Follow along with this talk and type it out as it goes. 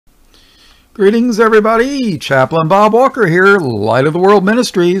Greetings, everybody. Chaplain Bob Walker here, Light of the World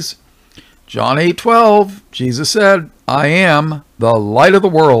Ministries. John 8:12, Jesus said, I am the light of the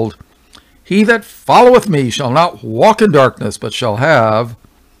world. He that followeth me shall not walk in darkness, but shall have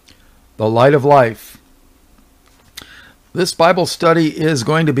the light of life. This Bible study is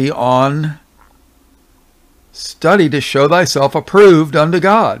going to be on study to show thyself approved unto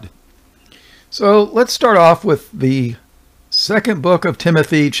God. So let's start off with the second book of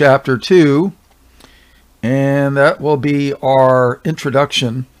Timothy, chapter 2, and that will be our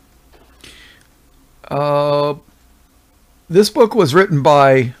introduction. This book was written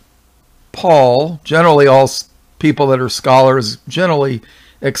by Paul. Generally, all people that are scholars generally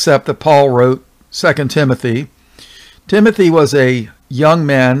accept that Paul wrote 2 Timothy. Timothy was a young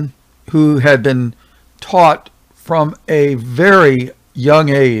man who had been taught from a very young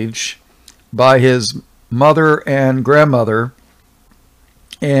age by his mother and grandmother.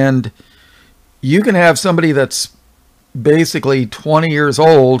 And you can have somebody that's basically 20 years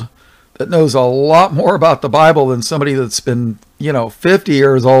old that knows a lot more about the Bible than somebody that's been, 50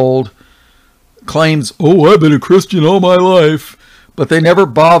 years old, claims, oh, I've been a Christian all my life, but they never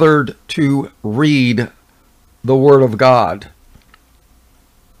bothered to read the Word of God.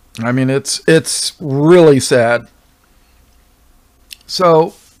 I mean, it's really sad.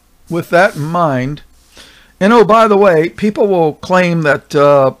 So with that in mind, and oh, by the way, people will claim that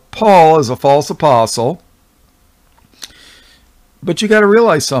Paul is a false apostle, but you got to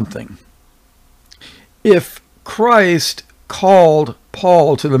realize something. If Christ called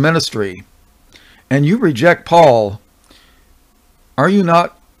Paul to the ministry and you reject Paul, are you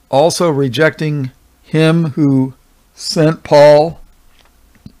not also rejecting him who sent Paul?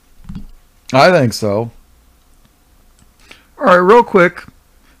 I think so. All right, real quick.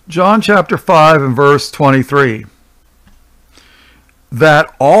 John chapter 5 and verse 23.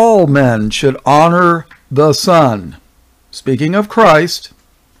 That all men should honor the Son, speaking of Christ,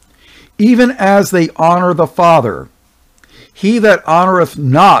 even as they honor the Father. He that honoreth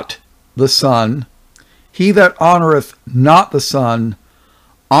not the Son, he that honoreth not the Son,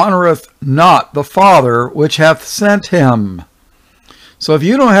 honoreth not the Father which hath sent him. So if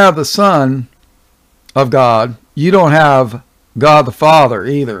you don't have the Son of God, you don't have God the Father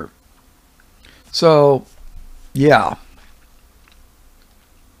either. So, yeah.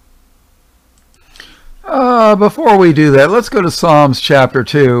 Before we do that, let's go to Psalms chapter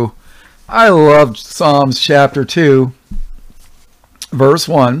 2. I love Psalms chapter 2, verse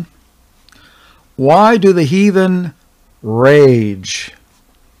 1. Why do the heathen rage?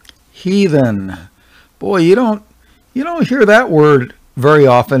 Heathen. Boy, you don't hear that word very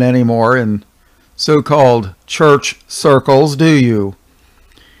often anymore in so-called church circles, do you?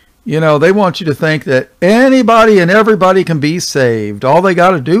 They want you to think that anybody and everybody can be saved. All they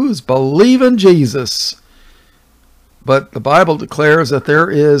got to do is believe in Jesus. But the Bible declares that there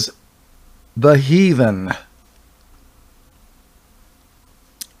is the heathen.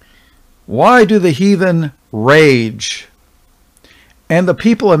 Why do the heathen rage? And the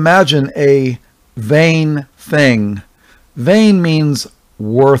people imagine a vain thing. Vain means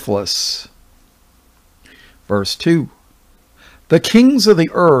worthless. Verse 2. The kings of the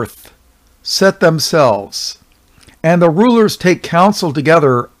earth set themselves, and the rulers take counsel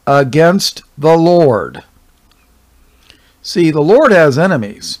together against the Lord. See, the Lord has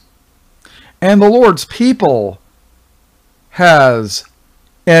enemies, and the Lord's people has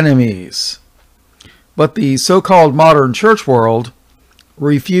enemies. But the so-called modern church world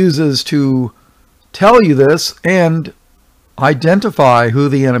refuses to tell you this and identify who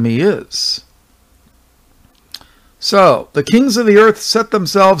the enemy is. So, the kings of the earth set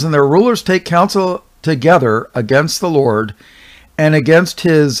themselves, and their rulers take counsel together against the Lord and against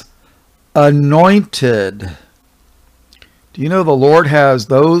his anointed. Do you know the Lord has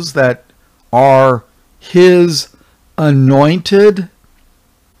those that are his anointed?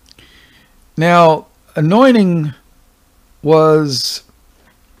 Now, anointing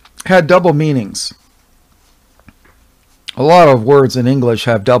had double meanings. A lot of words in English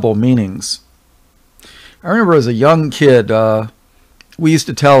have double meanings. I remember as a young kid, we used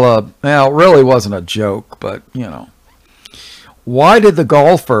to tell it really wasn't a joke, but, why did the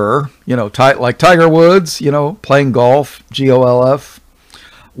golfer, like Tiger Woods, playing golf, Golf,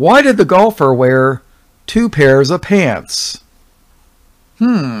 why did the golfer wear 2 pairs of pants?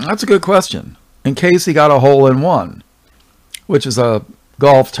 That's a good question. In case he got a hole in one, which is a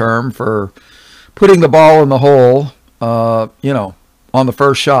golf term for putting the ball in the hole, on the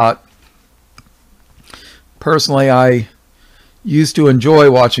first shot. Personally, I used to enjoy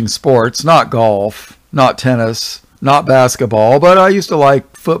watching sports, not golf, not tennis, not basketball, but I used to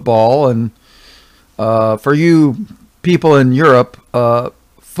like football and For you people in Europe,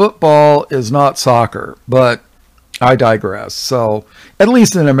 football is not soccer, but I digress. So, at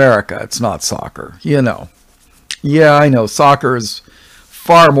least in America, it's not soccer, you know. Yeah, I know soccer is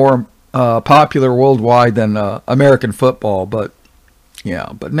far more popular worldwide than American football, but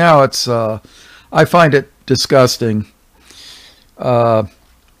yeah, but now it's, I find it disgusting. But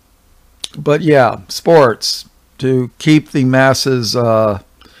yeah, sports, to keep the masses'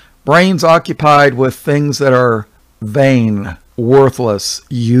 brains occupied with things that are vain, worthless,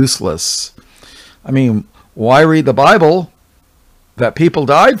 useless. I mean, why read the Bible that people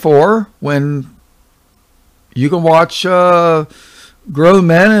died for when you can watch grown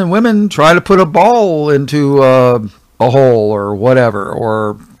men and women try to put a ball into a hole or whatever,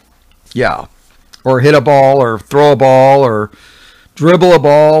 or yeah, or hit a ball or throw a ball or dribble a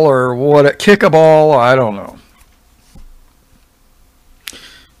ball or what, kick a ball, I don't know.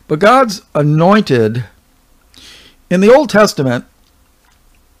 But God's anointed in the Old Testament,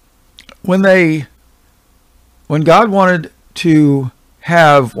 when God wanted to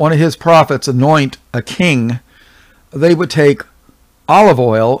have one of his prophets anoint a king, they would take olive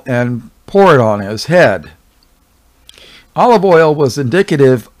oil and pour it on his head. Olive oil was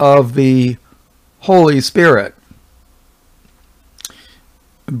indicative of the Holy Spirit.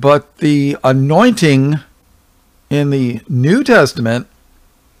 But the anointing in the New Testament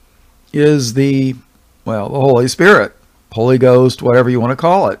is the Holy Spirit, Holy Ghost, whatever you want to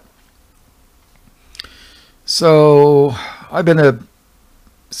call it. So I've been to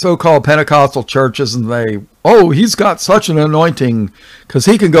so-called Pentecostal churches, and he's got such an anointing because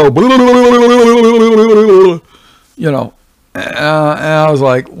he can go, you know. And I was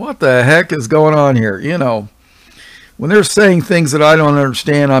like, what the heck is going on here? You know, when they're saying things that I don't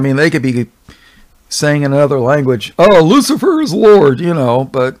understand, I mean, they could be saying in another language, oh, Lucifer is Lord, you know,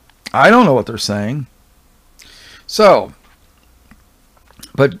 but I don't know what they're saying. So,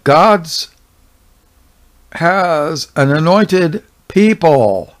 but God's has an anointed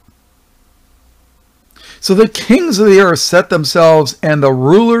people. So the kings of the earth set themselves, and the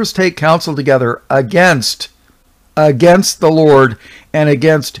rulers take counsel together against the Lord and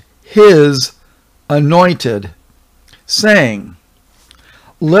against his anointed, saying,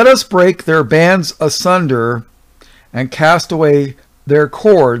 let us break their bands asunder and cast away their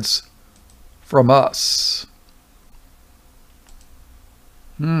cords from us.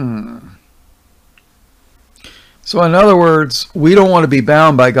 So in other words, we don't want to be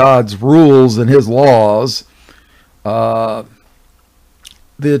bound by God's rules and his laws. The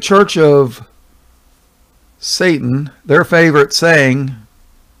Church of Satan, their favorite saying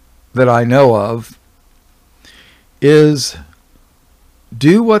that I know of is,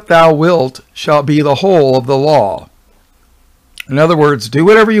 do what thou wilt shall be the whole of the law. In other words, do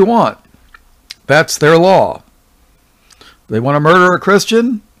whatever you want. That's their law. They want to murder a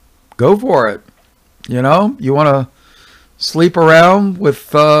Christian? Go for it. You know, you want to sleep around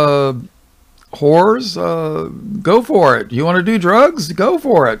with whores? Go for it. You want to do drugs? Go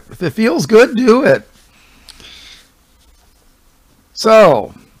for it. If it feels good, do it.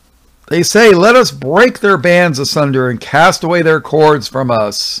 So, they say, let us break their bands asunder and cast away their cords from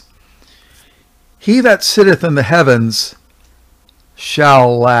us. He that sitteth in the heavens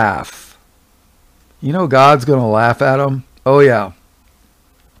shall laugh. You know God's going to laugh at them? Oh, yeah.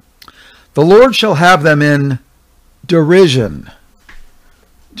 The Lord shall have them in derision.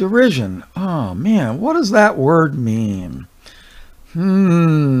 Derision. Oh, man, what does that word mean?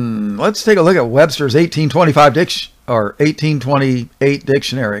 Let's take a look at Webster's 1828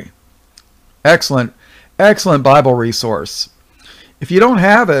 dictionary. Excellent Bible resource. If you don't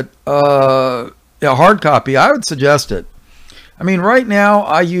have it, a hard copy, I would suggest it. I mean, right now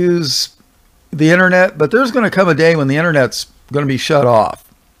I use the internet, but there's going to come a day when the internet's going to be shut off.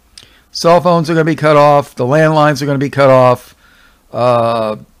 Cell phones are going to be cut off. The landlines are going to be cut off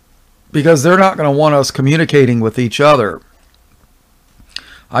because they're not going to want us communicating with each other.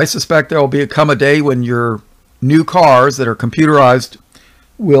 I suspect there will come a day when your new cars that are computerized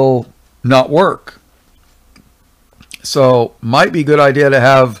will not work. So might be a good idea to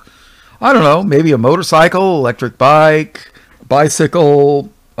have, I don't know, maybe a motorcycle, electric bike, bicycle,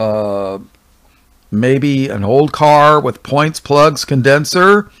 maybe an old car with points, plugs,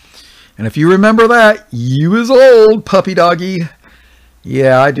 condenser. And if you remember that, you is old, puppy doggy.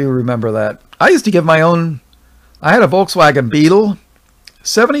 Yeah, I do remember that. I used to give my own, I had a Volkswagen Beetle,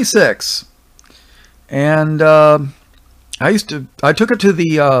 76. And I took it to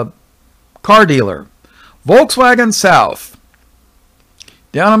the car dealer, Volkswagen South,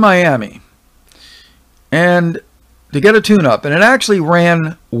 down in Miami. And to get a tune-up, and it actually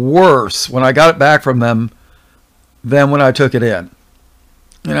ran worse when I got it back from them than when I took it in.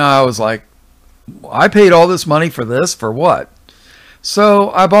 You know, I was like, I paid all this money for this, for what?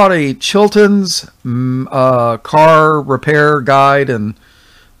 So I bought a Chilton's car repair guide and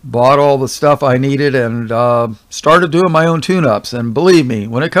bought all the stuff I needed and started doing my own tune-ups. And believe me,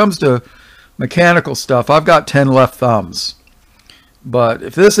 when it comes to mechanical stuff, I've got 10 left thumbs. But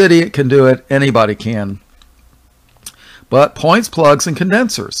if this idiot can do it, anybody can. But points, plugs, and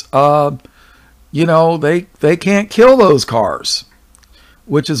condensers, you know, they can't kill those cars,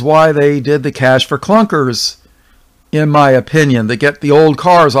 which is why they did the cash for clunkers, in my opinion, to get the old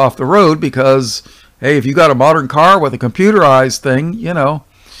cars off the road. Because, hey, if you got a modern car with a computerized thing, you know,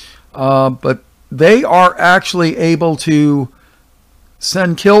 but they are actually able to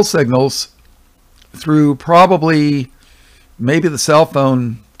send kill signals through probably maybe the cell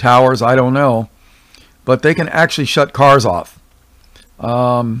phone towers, I don't know, but they can actually shut cars off.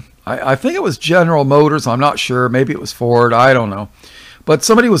 I think it was General Motors, I'm not sure, maybe it was Ford, I don't know, but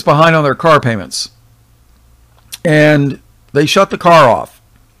somebody was behind on their car payments and they shut the car off,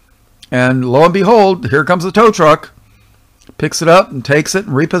 and lo and behold, here comes the tow truck, picks it up and takes it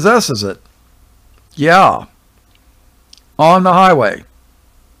and repossesses it. Yeah, on the highway.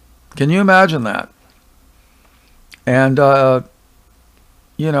 Can you imagine that? And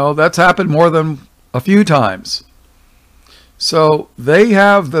you know, that's happened more than a few times. So they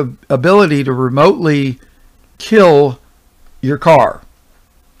have the ability to remotely kill your car.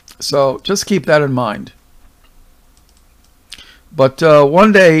 So just keep that in mind. But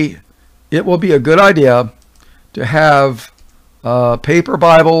one day it will be a good idea to have paper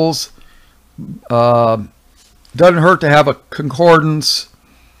Bibles. Doesn't hurt to have a concordance.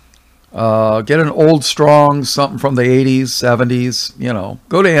 Get an old Strong, something from the 80s, 70s, you know,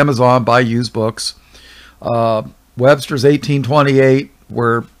 go to Amazon, buy used books. Webster's 1828,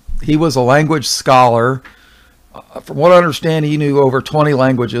 where he was a language scholar. From what I understand, he knew over 20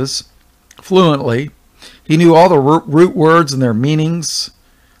 languages fluently. He knew all the root words and their meanings.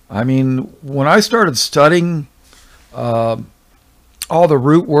 I mean, when I started studying all the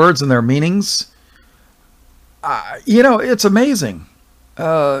root words and their meanings, you know, it's amazing.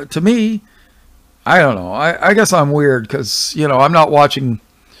 To me, I don't know. I guess I'm weird because, you know, I'm not watching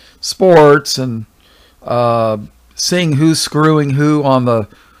sports and seeing who's screwing who on the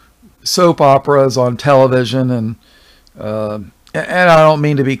soap operas on television. And I don't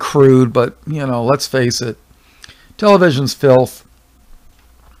mean to be crude, but, you know, let's face it. Television's filth.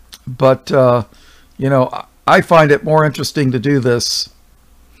 But, you know, I find it more interesting to do this,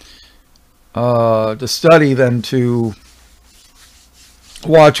 to study than to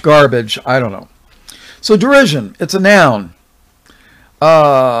watch garbage. I don't know. So derision, it's a noun.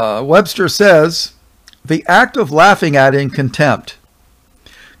 Webster says, the act of laughing at in contempt.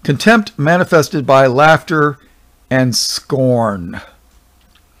 Contempt manifested by laughter and scorn.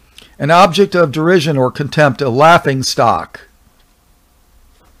 An object of derision or contempt, a laughing stock.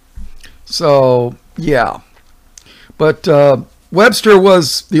 So, yeah. But Webster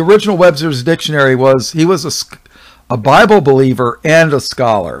was, the original Webster's dictionary was, he was a Bible believer and a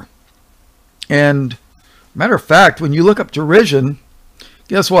scholar. And matter of fact, when you look up derision,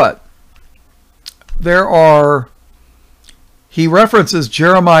 guess what? He references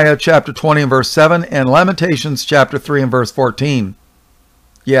Jeremiah chapter 20 and verse 7 and Lamentations chapter 3 and verse 14.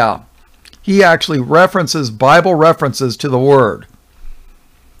 Yeah, he actually references Bible references to the word.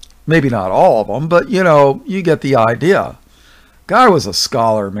 Maybe not all of them, but you know, you get the idea. Guy was a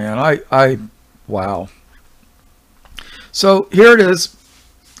scholar, man. Wow. So here it is,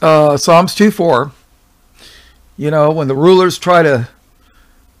 Psalms 2:4. You know, when the rulers try to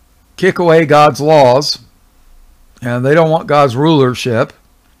kick away God's laws and they don't want God's rulership,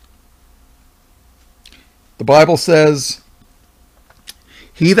 the Bible says,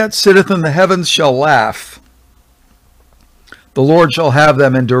 he that sitteth in the heavens shall laugh. The Lord shall have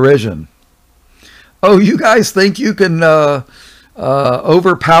them in derision. Oh, you guys think you can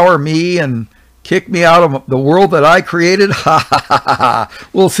overpower me and kick me out of the world that I created? Ha ha ha ha.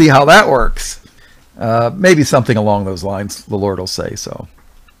 We'll see how that works. Maybe something along those lines, the Lord will say so.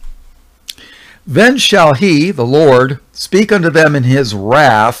 Then shall he, the Lord, speak unto them in his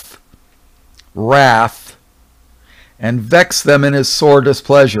wrath, and vex them in his sore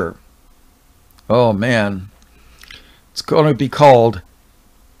displeasure. Oh man, it's going to be called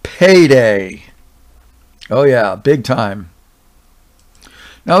payday. Oh yeah, big time.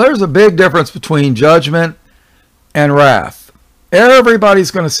 Now there's a big difference between judgment and wrath.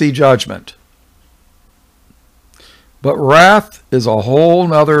 Everybody's going to see judgment. But wrath is a whole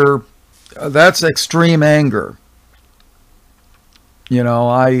nother, that's extreme anger. You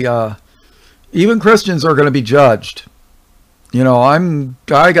know, even Christians are going to be judged. You know, I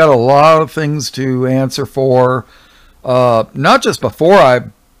got a lot of things to answer for, not just before I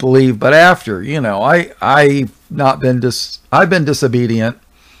believe, but after. You know, I've been disobedient,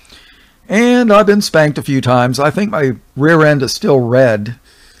 and I've been spanked a few times. I think my rear end is still red,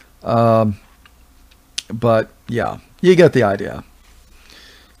 but yeah, you get the idea.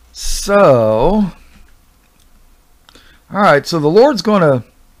 So, all right. So the Lord's I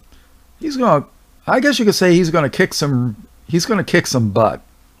guess you could say he's going to kick some butt.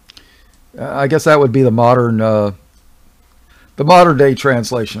 I guess that would be the modern day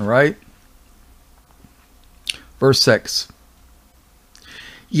translation, right? Verse 6.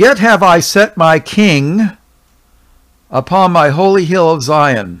 Yet have I set my king upon my holy hill of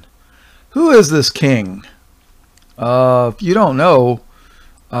Zion. Who is this king? If you don't know,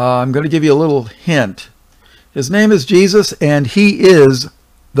 I'm going to give you a little hint. His name is Jesus, and he is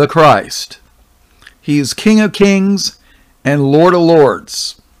the Christ. He's King of Kings and Lord of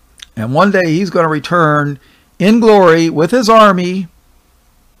Lords. And one day he's going to return in glory with his army,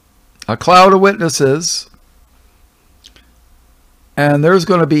 a cloud of witnesses, and there's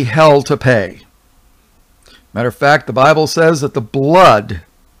going to be hell to pay. Matter of fact, the Bible says that the blood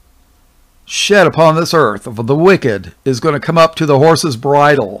shed upon this earth of the wicked is going to come up to the horse's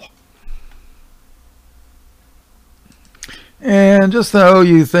bridle. And just though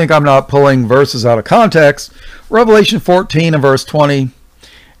you think I'm not pulling verses out of context, Revelation 14 and verse 20,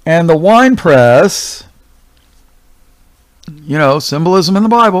 and the winepress, you know, symbolism in the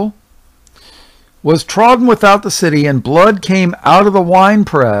Bible, was trodden without the city, and blood came out of the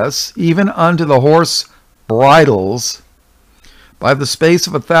winepress, even unto the horse bridles, by the space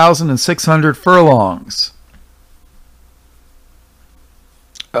of 1,600 furlongs.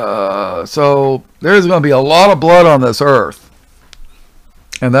 So there's going to be a lot of blood on this earth.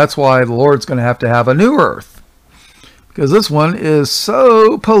 And that's why the Lord's going to have a new earth. Because this one is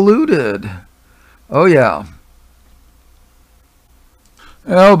so polluted. Oh, yeah.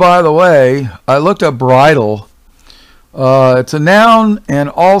 Oh, by the way, I looked up bridle. It's a noun and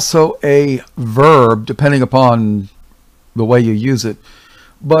also a verb, depending upon the way you use it.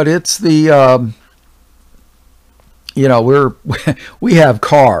 But it's the, you know, we have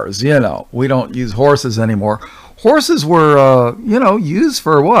cars, you know. We don't use horses anymore. Horses were, you know, used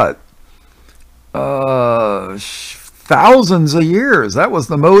for what? Thousands of years. That was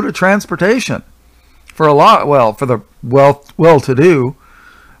the mode of transportation. For a lot, well, for the well-to-do.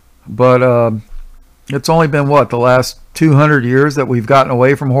 But it's only been, what, the last 200 years that we've gotten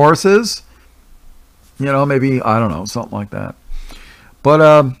away from horses? You know, maybe, I don't know, something like that.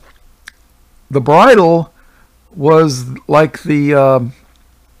 But the bridle was like the,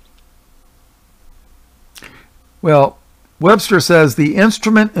 well, Webster says, the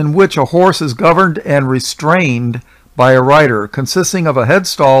instrument in which a horse is governed and restrained by a rider, consisting of a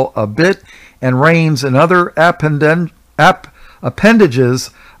headstall, a bit, and reins, and other appendages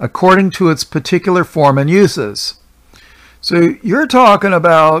according to its particular form and uses. So you're talking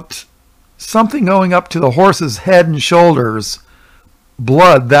about something going up to the horse's head and shoulders,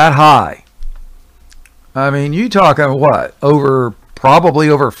 blood that high. I mean, you talking what? Probably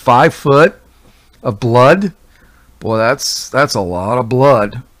over 5 foot of blood? Boy, that's a lot of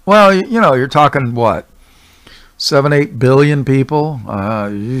blood. Well, you know, you're talking what? 7-8 billion people? All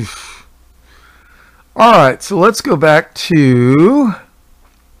right, so let's go back to,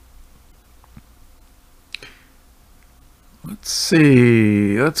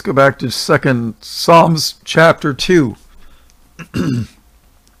 let's go back to 2 Psalms chapter 2.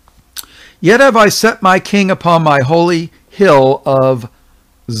 Yet have I set my king upon my holy hill of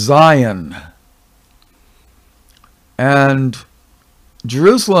Zion. And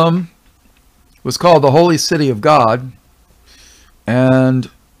Jerusalem was called the holy city of God,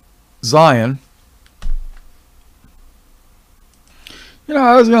 and Zion. You know,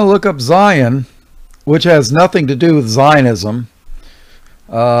 I was going to look up Zion, which has nothing to do with Zionism,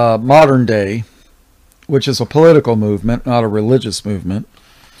 modern day, which is a political movement, not a religious movement.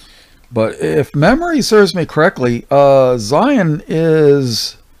 But if memory serves me correctly, Zion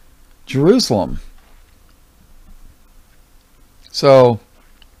is Jerusalem. So,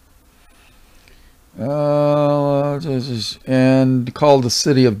 and called the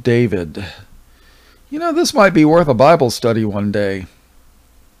city of David. You know, this might be worth a Bible study one day.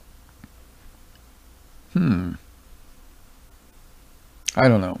 I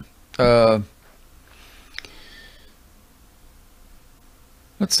don't know.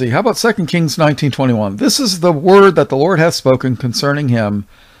 Let's see. How about 2 Kings 19:21? This is the word that the Lord hath spoken concerning him.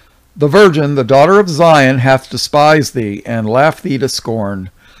 The virgin, the daughter of Zion, hath despised thee, and laughed thee to scorn.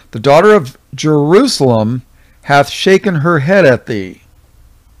 The daughter of Jerusalem hath shaken her head at thee.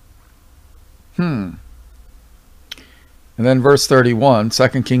 And then verse 31,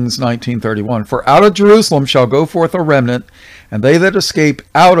 2 Kings 19:31. For out of Jerusalem shall go forth a remnant, and they that escape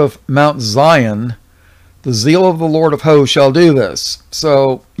out of Mount Zion, the zeal of the Lord of hosts shall do this.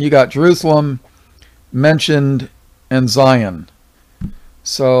 So you got Jerusalem mentioned and Zion.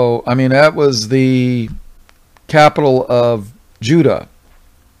 So, I mean, that was the capital of Judah.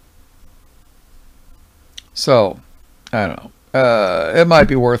 So, I don't know. It might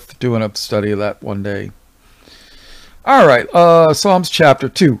be worth doing a study of that one day. All right, Psalms chapter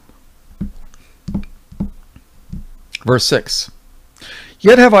 2, verse 6.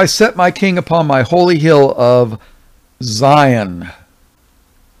 Yet have I set my king upon my holy hill of Zion.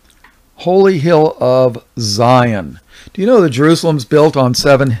 Holy hill of Zion. Do you know that Jerusalem's built on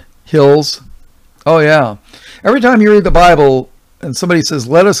 7 hills? Oh, yeah. Every time you read the Bible and somebody says,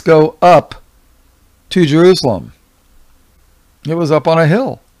 let us go up to Jerusalem, it was up on a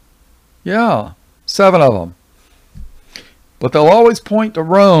hill. Yeah, 7 of them. But they'll always point to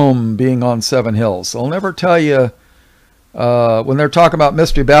Rome being on 7 hills. They'll never tell you, when they're talking about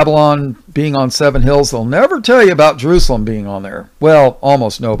Mystery Babylon being on 7 hills, they'll never tell you about Jerusalem being on there. Well,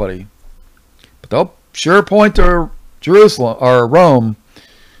 almost nobody. But they'll sure point to Jerusalem or Rome,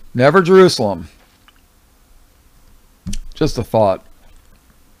 never Jerusalem. Just a thought.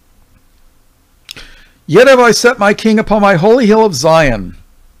 Yet have I set my king upon my holy hill of Zion.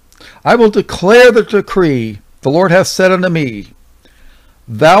 I will declare the decree. The Lord hath said unto me,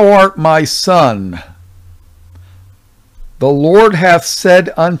 Thou art my son. The Lord hath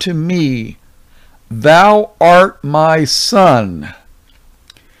said unto me, Thou art my son.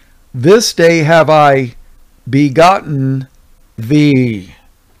 This day have I begotten thee.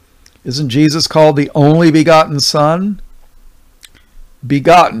 Isn't Jesus called the only begotten Son?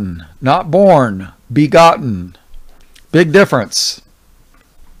 Begotten, not born, begotten. Big difference.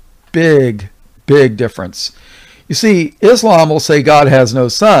 Big difference. You see, Islam will say God has no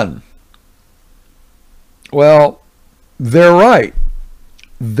son. Well, they're right.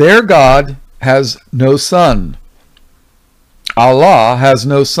 Their God has no son. Allah has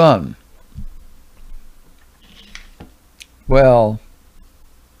no son. Well,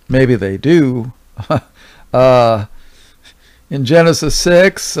 maybe they do. In Genesis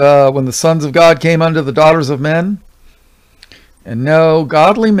 6, when the sons of God came unto the daughters of men. And no,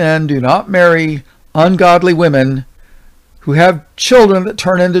 godly men do not marry ungodly women who have children that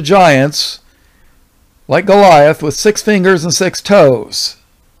turn into giants, like Goliath with 6 fingers and 6 toes.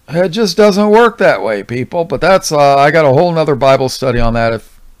 It just doesn't work that way, people. But that's I got a whole nother Bible study on that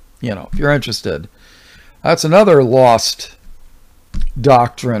if you're interested. That's another lost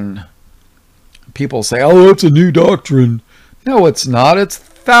doctrine. People say, oh, it's a new doctrine. No, it's not. It's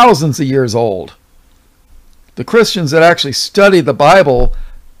thousands of years old. The Christians that actually studied the Bible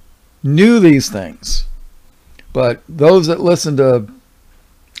knew these things. But those that listen to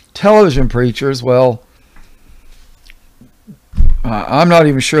television preachers, well, I'm not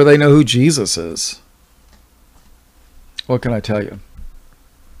even sure they know who Jesus is. What can I tell you?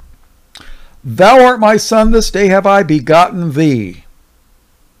 Thou art my son, this day have I begotten thee.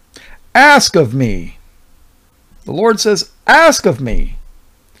 Ask of me. The Lord says, ask of me,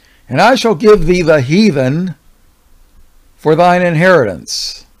 and I shall give thee the heathen for thine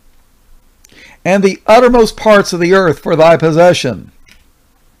inheritance, and the uttermost parts of the earth for thy possession.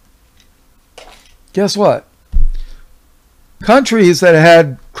 Guess what? Countries that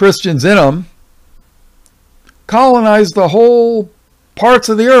had Christians in them colonized the whole parts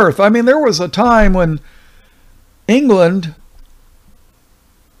of the earth. I mean, there was a time when England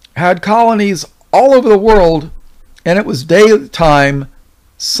had colonies all over the world, and it was daytime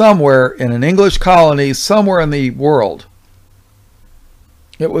somewhere in an English colony somewhere in the world.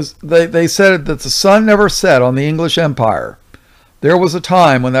 It was they said that the sun never set on the English Empire. There was a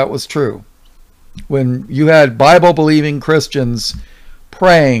time when that was true, when you had Bible-believing Christians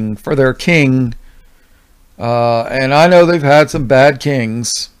praying for their king. And I know they've had some bad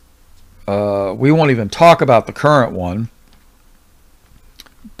kings. We won't even talk about the current one.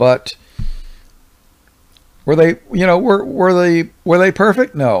 But were they, were they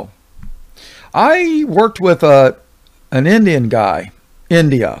perfect? No. I worked with an Indian guy,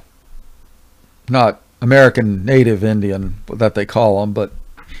 India, not American Native Indian that they call them, but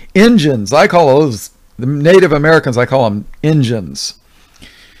Indians. I call those, the Native Americans, I call them Indians.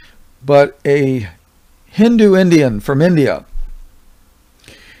 But a Hindu Indian from India,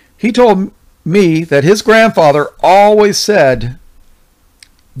 he told me that his grandfather always said,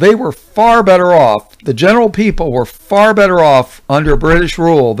 they were far better off. The general people were far better off under British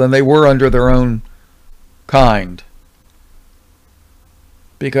rule than they were under their own kind.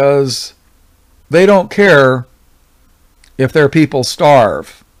 Because they don't care if their people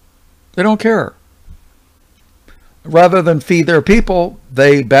starve. They don't care. Rather than feed their people,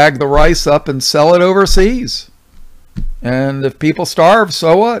 they bag the rice up and sell it overseas. And if people starve,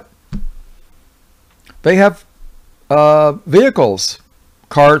 so what? They have vehicles,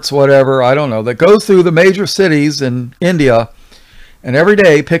 carts, whatever, I don't know, that goes through the major cities in India and every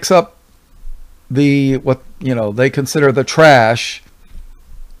day picks up what they consider the trash,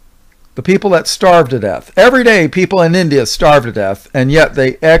 the people that starve to death. Every day people in India starve to death, and yet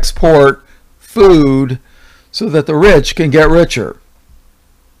they export food so that the rich can get richer.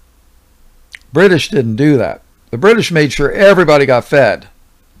 British didn't do that. The British made sure everybody got fed.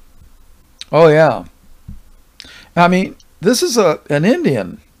 Oh yeah. I mean, this is an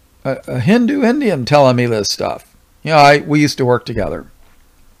Indian, a Hindu Indian telling me this stuff. We used to work together.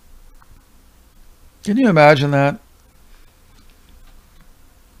 Can you imagine that?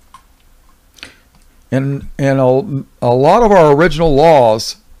 And a lot of our original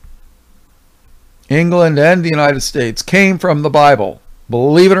laws, England and the United States, came from the Bible.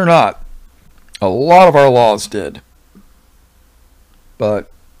 Believe it or not, a lot of our laws did. But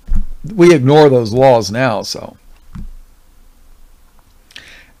we ignore those laws now, so.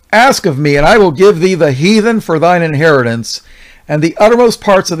 Ask of me, and I will give thee the heathen for thine inheritance, and the uttermost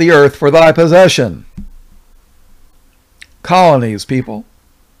parts of the earth for thy possession. Colonies, people.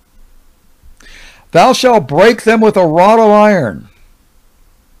 Thou shalt break them with a rod of iron.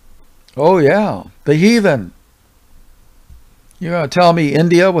 Oh yeah, the heathen. You're going to tell me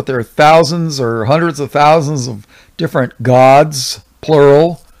India with their thousands or hundreds of thousands of different gods,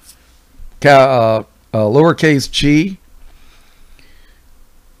 plural, lowercase g.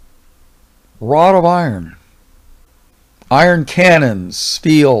 Rod of iron. Iron cannons,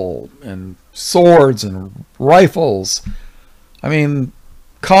 steel, and swords and rifles. I mean,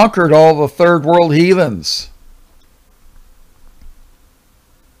 conquered all the third world heathens.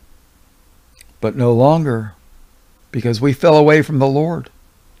 But no longer, because we fell away from the Lord.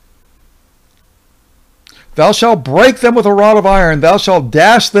 Thou shalt break them with a rod of iron. Thou shalt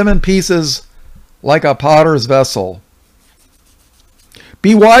dash them in pieces like a potter's vessel.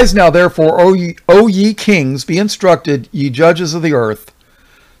 Be wise now, therefore, O ye kings, be instructed, ye judges of the earth.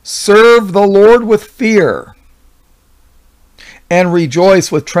 Serve the Lord with fear, and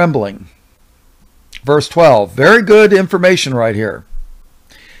rejoice with trembling. Verse 12, very good information right here.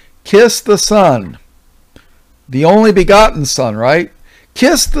 Kiss the Son, the only begotten Son, right?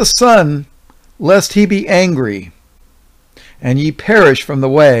 Kiss the Son, lest he be angry, and ye perish from the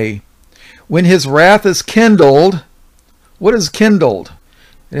way. When his wrath is kindled, what is kindled?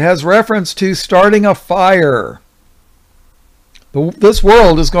 It has reference to starting a fire. This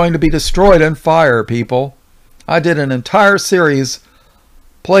world is going to be destroyed in fire, people. I did an entire series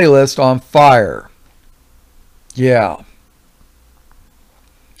playlist on fire. Yeah.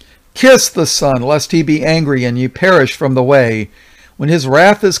 Kiss the Son, lest he be angry, and ye perish from the way, when his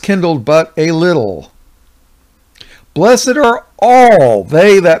wrath is kindled but a little. Blessed are all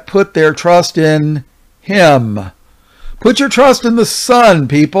they that put their trust in him. Put your trust in the Son,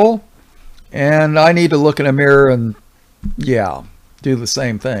 people. And I need to look in a mirror and, yeah, do the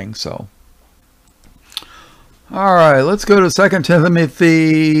same thing. So, all right, let's go to 2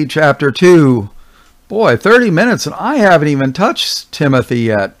 Timothy chapter 2. Boy, 30 minutes, and I haven't even touched Timothy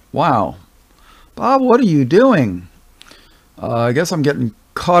yet. Wow. Bob, what are you doing? I guess I'm getting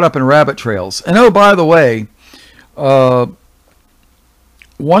caught up in rabbit trails. And oh, by the way, one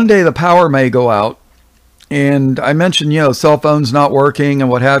day the power may go out. And I mentioned, cell phones not working and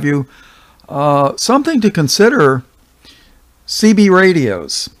what have you. Something to consider, CB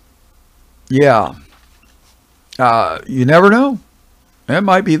radios. Yeah. You never know. It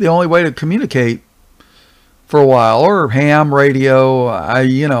might be the only way to communicate for a while. Or ham radio,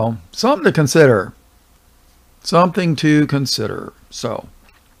 something to consider. Something to consider. So,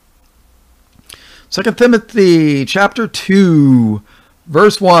 2 Timothy chapter 2,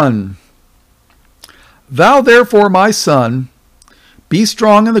 verse 1. Thou therefore, my son, be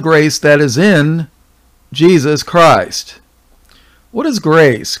strong in the grace that is in Jesus Christ. What is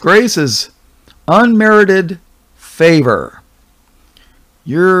grace? Grace is unmerited favor.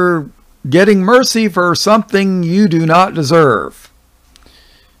 You're getting mercy for something you do not deserve.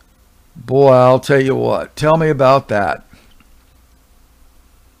 Boy, I'll tell you what. Tell me about that.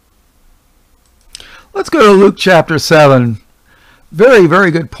 Let's go to Luke chapter 7. Very,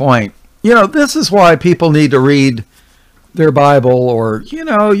 very good point. This is why people need to read their Bible, or, you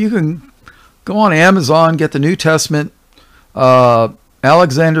can go on Amazon, get the New Testament,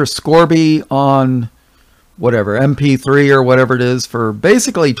 Alexander Scorby on whatever, MP3 or whatever it is, for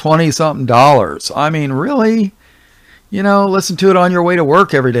basically $20-something. I mean, really? Listen to it on your way to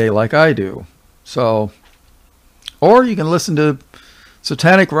work every day like I do. So, or you can listen to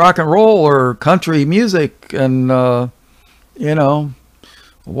satanic rock and roll or country music and,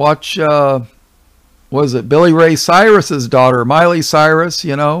 watch, was it Billy Ray Cyrus's daughter, Miley Cyrus,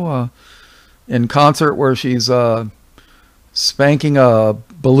 in concert where she's spanking a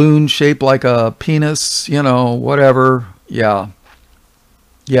balloon shaped like a penis, whatever. Yeah,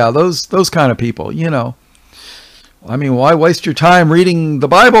 those kind of people, I mean, why waste your time reading the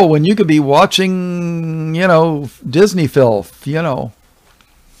Bible when you could be watching, Disney filth, All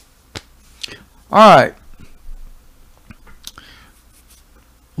right.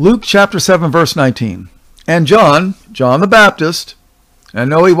 Luke chapter 7, verse 19. And John the Baptist, and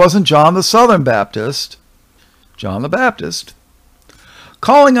no, he wasn't John the Southern Baptist, John the Baptist,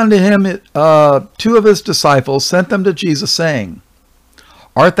 calling unto him two of his disciples, sent them to Jesus, saying,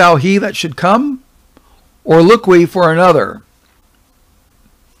 Art thou he that should come, or look we for another?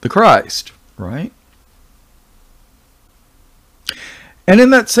 The Christ, right? And in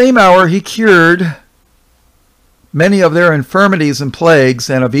that same hour he cured many of their infirmities and plagues,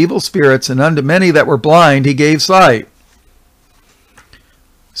 and of evil spirits, and unto many that were blind he gave sight.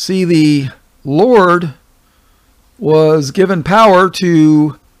 See, the Lord was given power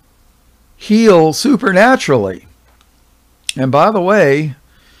to heal supernaturally. And by the way,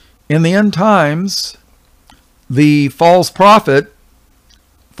 in the end times, the false prophet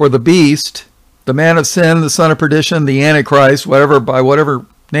for the beast, the man of sin, the son of perdition, the Antichrist, by whatever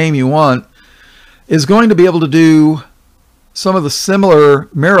name you want, is going to be able to do some of the similar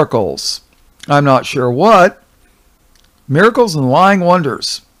miracles. I'm not sure what. Miracles and lying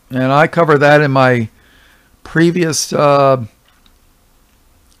wonders. And I cover that in my previous videos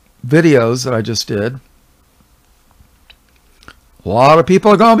that I just did. A lot of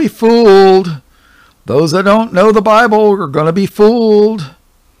people are going to be fooled. Those that don't know the Bible are going to be fooled.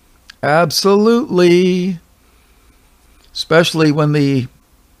 Absolutely. Especially when the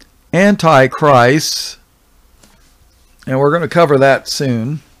Antichrist, and we're going to cover that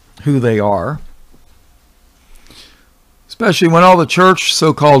soon, who they are. Especially when all the church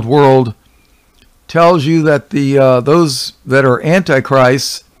so-called world tells you that those that are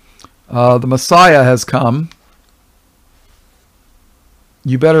Antichrists, the Messiah has come.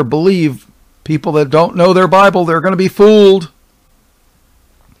 You better believe people that don't know their Bible, they're going to be fooled.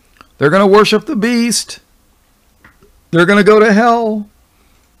 They're going to worship the beast. They're going to go to hell.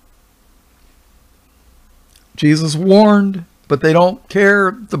 Jesus warned, but they don't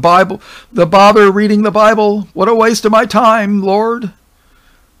care. The Bible, the bother reading the Bible. What a waste of my time, Lord.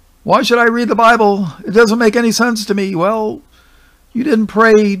 Why should I read the Bible? It doesn't make any sense to me. Well, you didn't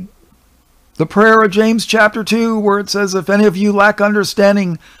pray the prayer of James chapter 2, where it says, if any of you lack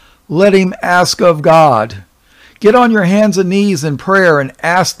understanding, let him ask of God. Get on your hands and knees in prayer and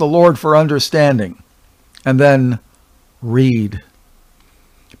ask the Lord for understanding. And then read.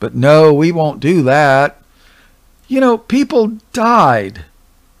 But no, we won't do that. People died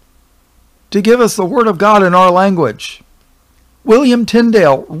to give us the Word of God in our language. William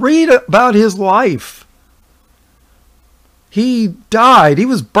Tyndale, read about his life. He died. He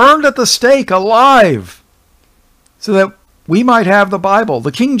was burned at the stake alive so that we might have the Bible.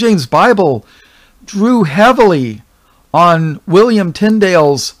 The King James Bible drew heavily on William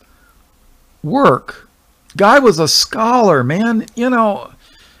Tyndale's work. Guy was a scholar, man,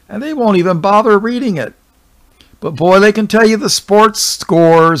 and they won't even bother reading it. But boy, they can tell you the sports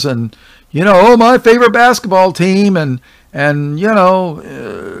scores and, my favorite basketball team and my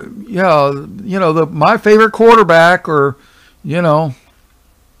favorite quarterback or,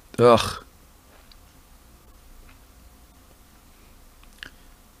 ugh.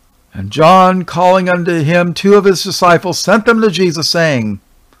 And John, calling unto him two of his disciples, sent them to Jesus, saying,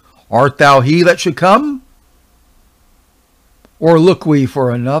 Art thou he that should come? Or look we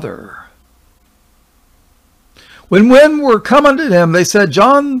for another? When men were come unto him, they said,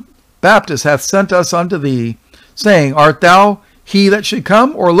 John Baptist hath sent us unto thee, saying, Art thou he that should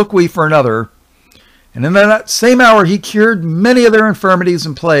come, or look we for another? And in that same hour he cured many of their infirmities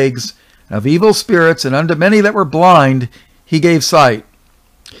and plagues, and of evil spirits, and unto many that were blind he gave sight.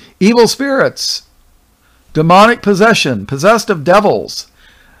 Evil spirits, demonic possession, possessed of devils.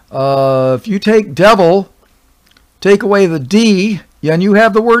 If you take devil, take away the D, and you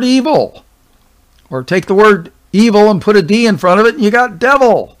have the word evil. Or take the word evil and put a D in front of it, and you got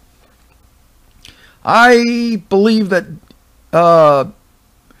devil. I believe that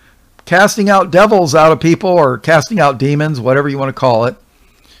casting out devils out of people, or casting out demons, whatever you want to call it,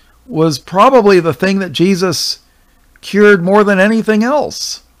 was probably the thing that Jesus cured more than anything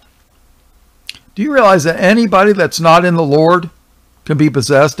else. Do you realize that anybody that's not in the Lord can be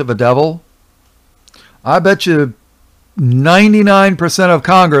possessed of a devil? I bet you 99% of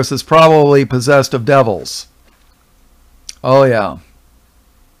Congress is probably possessed of devils. Oh yeah.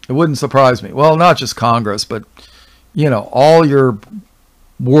 It wouldn't surprise me. Well, not just Congress, but, you know, all your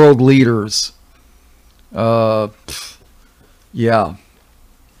world leaders. Yeah.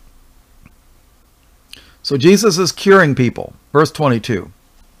 So Jesus is curing people. Verse 22.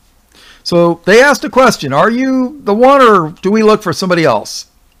 So they asked a question. Are you the one, or do we look for somebody else?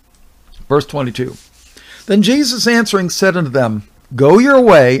 Verse 22. Then Jesus answering said unto them, Go your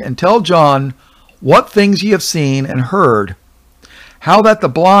way and tell John what things ye have seen and heard, how that the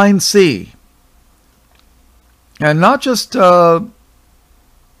blind see. And not just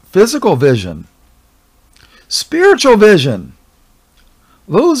physical vision, spiritual vision.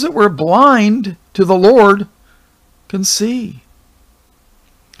 Those that were blind to the Lord can see.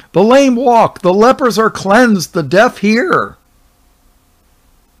 The lame walk, the lepers are cleansed, the deaf hear.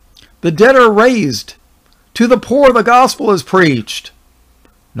 The dead are raised. To the poor the gospel is preached.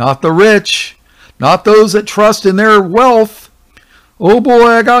 Not the rich, not those that trust in their wealth. Oh boy,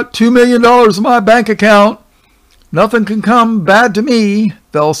 I got $2 million in my bank account. Nothing can come bad to me,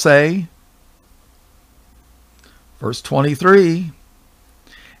 they'll say. Verse 23.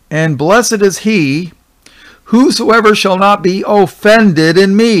 And blessed is he, whosoever shall not be offended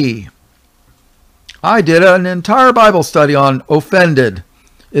in me. I did an entire Bible study on offended.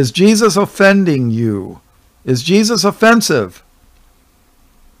 Is Jesus offending you? Is Jesus offensive?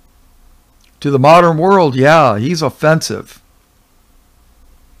 To the modern world, yeah, he's offensive.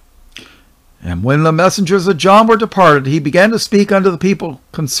 And when the messengers of John were departed, he began to speak unto the people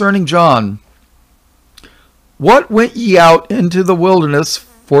concerning John. What went ye out into the wilderness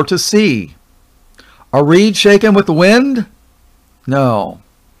for to see? A reed shaken with the wind? No.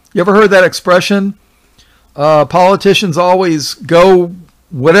 You ever heard that expression? Politicians always go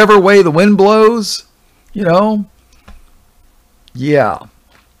whatever way the wind blows, you know? Yeah.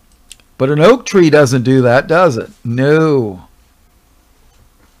 But an oak tree doesn't do that, does it? No.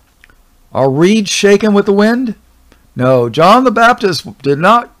 A reed shaken with the wind? No. John the Baptist did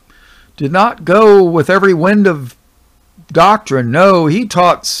not go with every wind of doctrine. No, he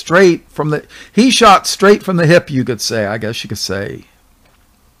taught straight from the, he shot straight from the hip, you could say, I guess you could say.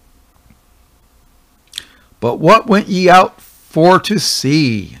 But what went ye out for to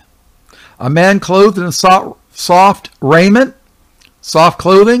see? A man clothed in soft raiment? Soft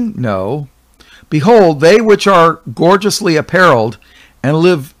clothing? No. Behold, they which are gorgeously apparelled and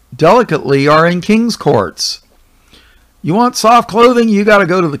live delicately are in king's courts. You want soft clothing? You got to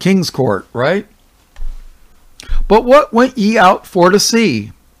go to the king's court, right? But what went ye out for to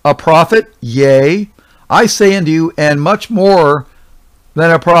see? A prophet? Yea, I say unto you, and much more than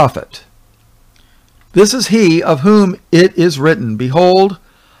a prophet. This is he of whom it is written, Behold,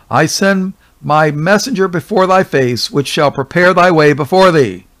 I send my messenger before thy face, which shall prepare thy way before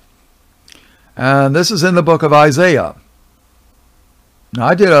thee. And this is in the book of Isaiah. Now,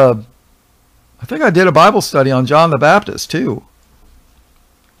 I think I did a Bible study on John the Baptist too.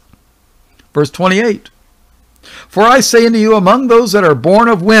 Verse 28. For I say unto you, among those that are born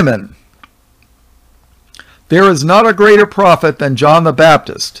of women, there is not a greater prophet than John the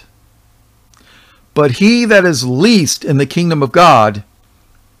Baptist. But he that is least in the kingdom of God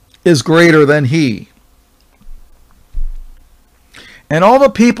is greater than he. And all the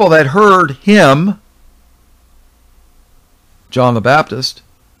people that heard him, John the Baptist,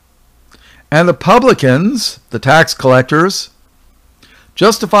 and the publicans, the tax collectors,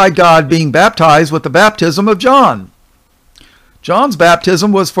 justified God, being baptized with the baptism of John. John's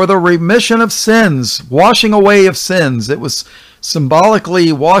baptism was for the remission of sins, washing away of sins. It was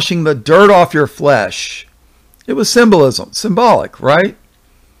symbolically washing the dirt off your flesh. It was symbolism, symbolic, right?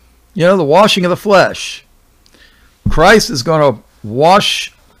 You know, the washing of the flesh. Christ is going to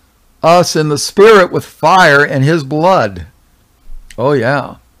wash us in the spirit with fire and his blood. Oh,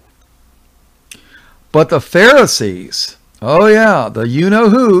 yeah. But the Pharisees, oh, yeah, the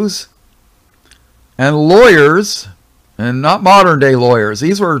you-know-whos, and lawyers, and not modern-day lawyers.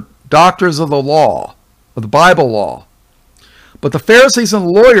 These were doctors of the law, of the Bible law. But the Pharisees and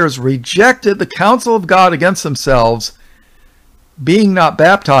lawyers rejected the counsel of God against themselves, being not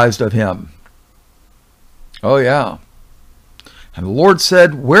baptized of him. Oh, yeah. And the Lord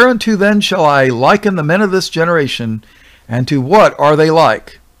said, Whereunto then shall I liken the men of this generation, and to what are they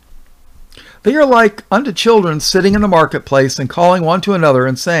like? They are like unto children sitting in the marketplace and calling one to another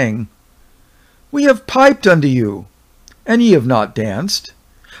and saying, We have piped unto you, and ye have not danced.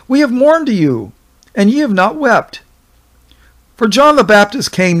 We have mourned to you, and ye have not wept. For John the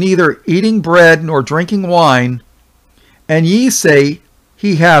Baptist came neither eating bread nor drinking wine, and ye say,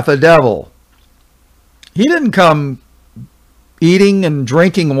 He hath a devil. He didn't come eating and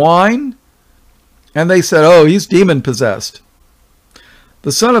drinking wine. And they said, Oh, he's demon possessed.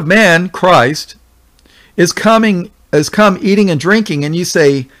 The Son of Man, Christ, is come eating and drinking, and ye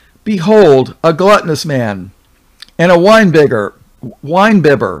say, Behold, a gluttonous man, and a winebibber.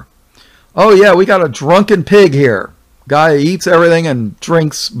 Oh yeah, we got a drunken pig here. Guy eats everything and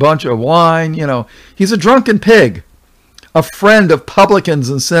drinks a bunch of wine. You know, he's a drunken pig, a friend of publicans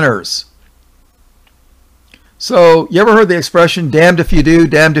and sinners. So, you ever heard the expression, damned if you do,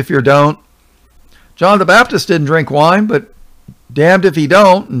 damned if you don't? John the Baptist didn't drink wine, but damned if he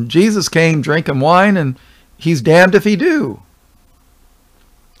don't. And Jesus came drinking wine, and he's damned if he do.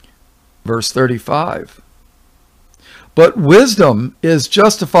 Verse 35. But wisdom is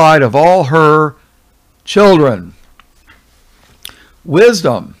justified of all her children.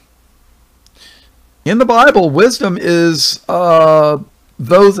 Wisdom. In the Bible, wisdom is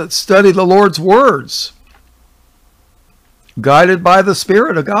those that study the Lord's words, guided by the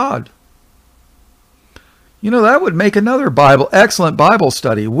Spirit of God. You know, that would make another excellent Bible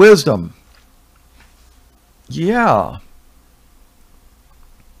study. Wisdom. Yeah.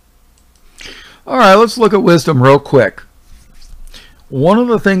 All right, let's look at wisdom real quick. One of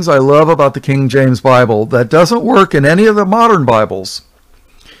the things I love about the King James Bible that doesn't work in any of the modern Bibles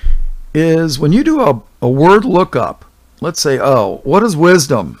is when you do a word lookup. Let's say, oh, what is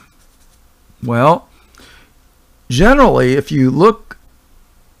wisdom? Well, generally, if you look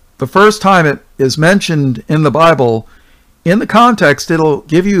the first time it is mentioned in the Bible, in the context, it'll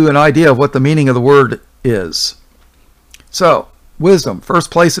give you an idea of what the meaning of the word is. So, wisdom,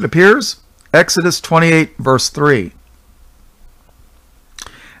 first place it appears, Exodus 28, verse 3.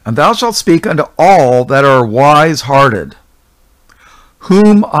 And thou shalt speak unto all that are wise-hearted,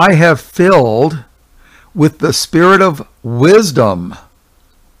 whom I have filled with the spirit of wisdom.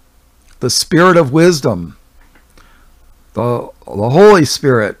 The spirit of wisdom. The Holy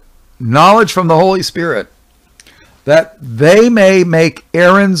Spirit. Knowledge from the Holy Spirit. That they may make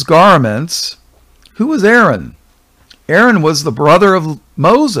Aaron's garments. Who was Aaron? Aaron was the brother of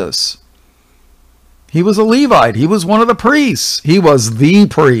Moses. He was a Levite. He was one of the priests. He was the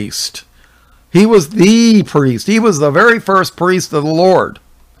priest. He was the priest. He was the very first priest of the Lord.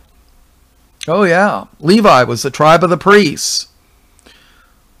 Oh yeah. Levi was the tribe of the priests.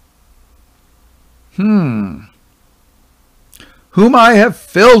 Whom I have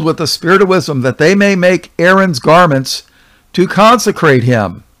filled with the spirit of wisdom, that they may make Aaron's garments to consecrate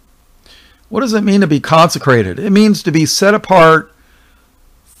him. What does it mean to be consecrated? It means to be set apart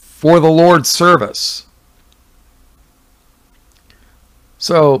for the Lord's service.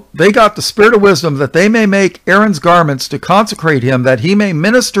 So they got the spirit of wisdom, that they may make Aaron's garments to consecrate him, that he may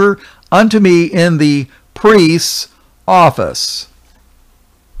minister unto me in the priest's office.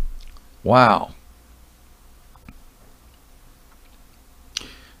 Wow.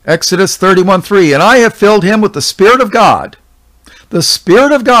 Exodus 31:3, and I have filled him with the Spirit of God,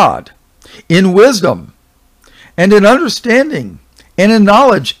 in wisdom, and in understanding, and in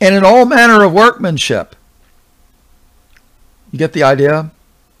knowledge, and in all manner of workmanship. You get the idea?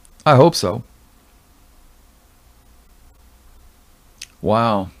 I hope so.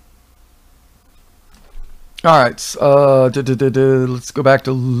 Wow. All right, let's go back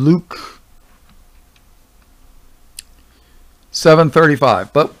to Luke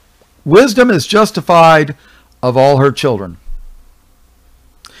 7:35. But wisdom is justified of all her children.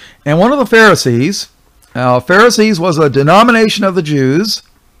 And one of the Pharisees, now Pharisees was a denomination of the Jews.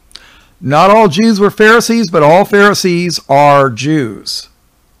 Not all Jews were Pharisees, but all Pharisees are Jews.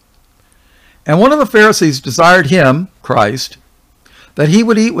 And one of the Pharisees desired him, Christ, that he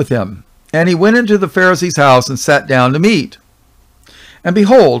would eat with him. And he went into the Pharisee's house and sat down to meat. And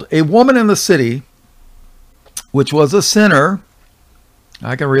behold, a woman in the city, which was a sinner,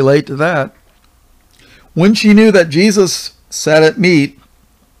 I can relate to that, when she knew that Jesus sat at meat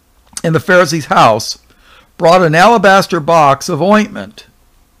in the Pharisee's house, brought an alabaster box of ointment,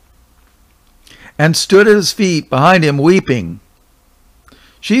 and stood at his feet behind him weeping.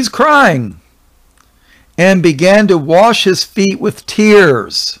 She's crying, and began to wash his feet with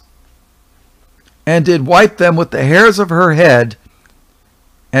tears, and did wipe them with the hairs of her head,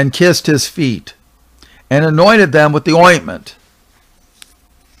 and kissed his feet, and anointed them with the ointment.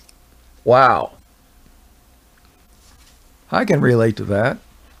 Wow. I can relate to that.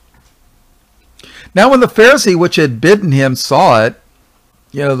 Now when the Pharisee which had bidden him saw it,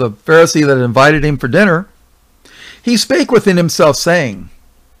 the Pharisee that invited him for dinner, he spake within himself, saying,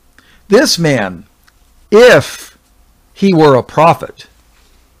 This man, if he were a prophet,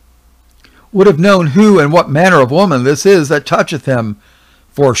 would have known who and what manner of woman this is that toucheth him,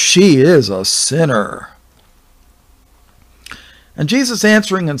 for she is a sinner. And Jesus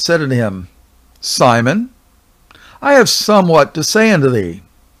answering and said unto him, Simon, I have somewhat to say unto thee.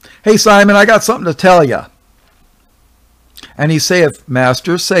 Hey, Simon, I got something to tell you. And he saith,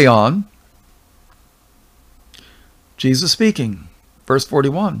 Master, say on. Jesus speaking, verse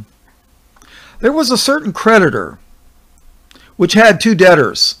 41. There was a certain creditor which had two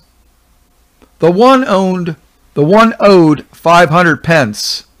debtors. The one owed 500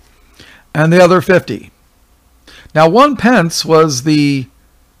 pence, and the other 50. Now 1 pence was it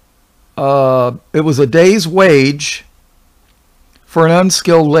was a day's wage for an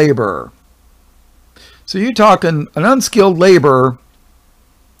unskilled laborer. So you're talking an unskilled laborer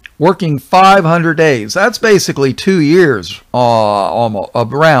working 500 days. That's basically 2 years, almost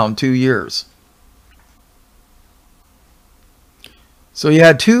around 2 years. So you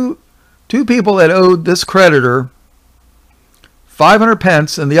had two people that owed this creditor 500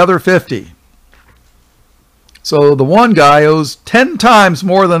 pence and the other 50. So the one guy owes 10 times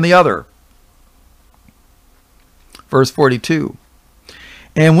more than the other. Verse 42.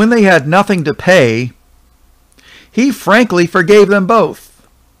 And when they had nothing to pay, he frankly forgave them both.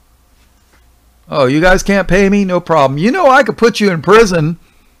 Oh, you guys can't pay me? No problem. I could put you in prison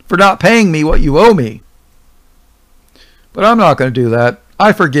for not paying me what you owe me. But I'm not going to do that.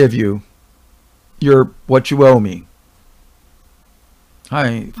 I forgive you what you owe me.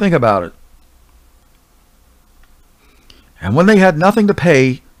 Think about it. And when they had nothing to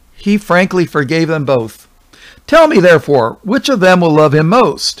pay, he frankly forgave them both. Tell me, therefore, which of them will love him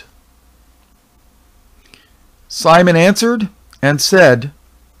most? Simon answered and said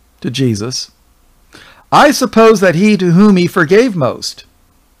to Jesus, I suppose that he to whom he forgave most.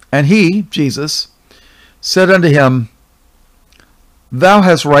 And he, Jesus, said unto him, Thou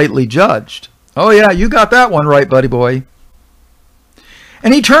hast rightly judged. Oh yeah, you got that one right, buddy boy.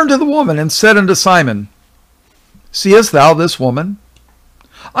 And he turned to the woman and said unto Simon, Seest thou this woman?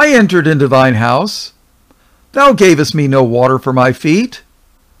 I entered into thine house. Thou gavest me no water for my feet,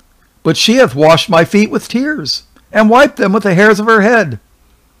 but she hath washed my feet with tears, and wiped them with the hairs of her head.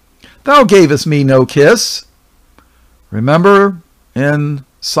 Thou gavest me no kiss. Remember in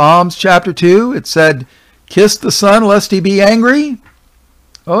Psalms chapter 2, it said, Kiss the Son, lest he be angry.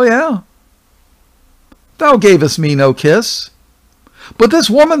 Oh yeah. Thou gavest me no kiss. But this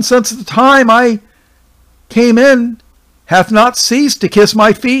woman, since the time I came in, hath not ceased to kiss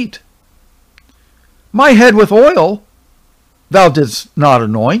my feet. My head with oil thou didst not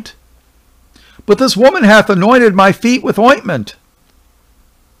anoint, but this woman hath anointed my feet with ointment.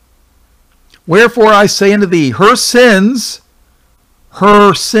 Wherefore I say unto thee, her sins,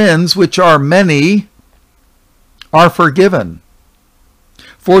 which are many, are forgiven.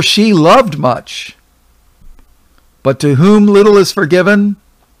 For she loved much. But to whom little is forgiven,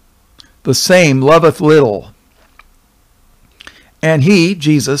 the same loveth little. And he,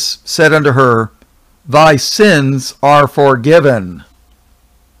 Jesus, said unto her, Thy sins are forgiven.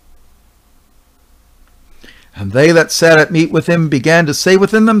 And they that sat at meat with him began to say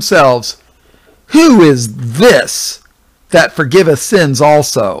within themselves, Who is this that forgiveth sins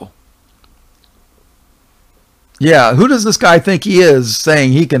also? Yeah, who does this guy think he is,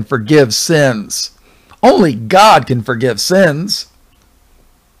 saying he can forgive sins? Only God can forgive sins.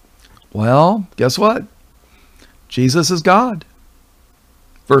 Well, guess what? Jesus is God.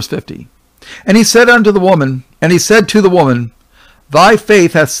 Verse 50. And he said to the woman, Thy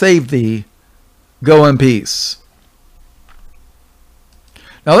faith hath saved thee. Go in peace.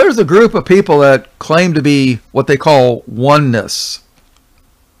 Now there's a group of people that claim to be what they call oneness.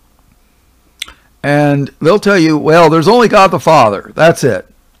 And they'll tell you, well, there's only God the Father. That's it.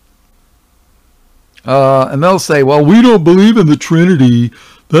 And they'll say, well, we don't believe in the Trinity.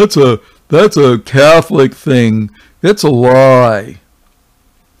 That's a Catholic thing. It's a lie.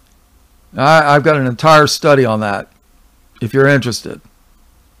 I've got an entire study on that, if you're interested.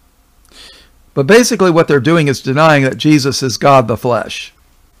 But basically what they're doing is denying that Jesus is God the flesh.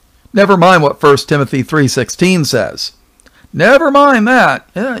 Never mind what 1 Timothy 3:16 says. Never mind that.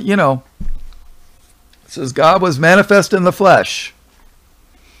 It says God was manifest in the flesh.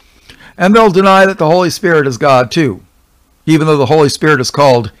 And they'll deny that the Holy Spirit is God too, even though the Holy Spirit is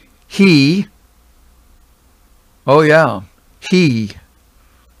called He. Oh yeah, He.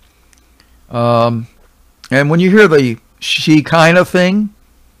 And when you hear the she kind of thing,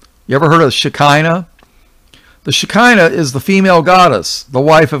 You ever heard of Shekinah? The Shekinah is the female goddess, the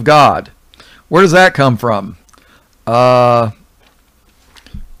wife of God. Where does that come from? Well,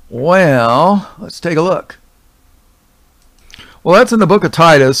 let's take a look. Well, that's in the book of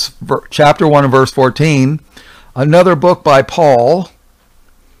Titus, chapter 1 and verse 14. Another book by Paul.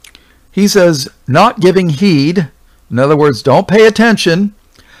 He says, not giving heed, in other words, don't pay attention,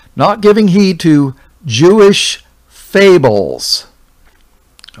 not giving heed to Jewish fables.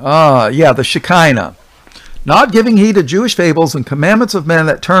 The Shekinah. Not giving heed to Jewish fables and commandments of men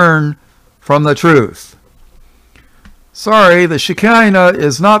that turn from the truth. Sorry, the Shekinah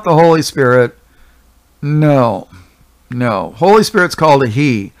is not the Holy Spirit. No. Holy Spirit's called a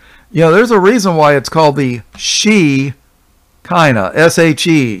he. There's a reason why it's called the Shekinah.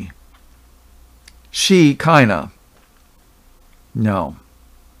 S-H-E. Shekinah. No.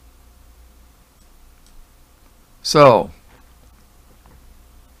 So.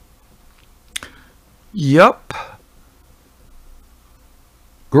 Yep.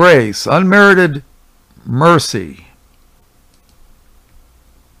 Grace, unmerited mercy.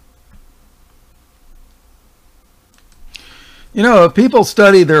 If people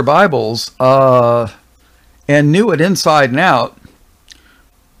studied their Bibles and knew it inside and out,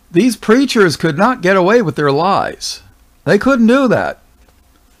 these preachers could not get away with their lies. They couldn't do that.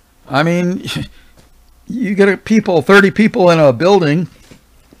 I mean, you get 30 people in a building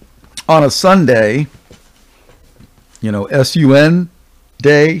on a Sunday, S-U-N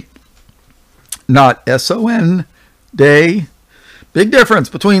day, not S-O-N day. Big difference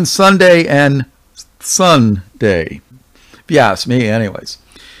between Sunday and Sunday. If you ask me, anyways.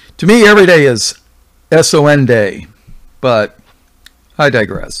 To me, every day is S-O-N day, but I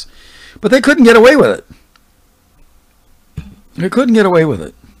digress. But they couldn't get away with it. They couldn't get away with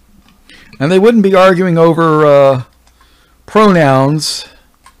it. And they wouldn't be arguing over pronouns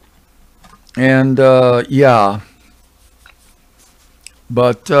and, But,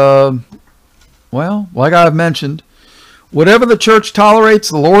 like I've mentioned, whatever the church tolerates,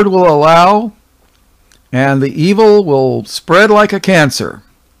 the Lord will allow, and the evil will spread like a cancer.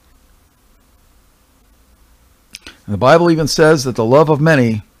 And the Bible even says that the love of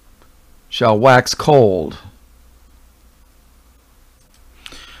many shall wax cold.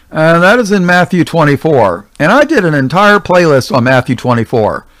 And that is in Matthew 24. And I did an entire playlist on Matthew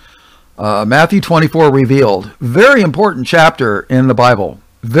 24. Matthew 24 Revealed. Very important chapter in the Bible.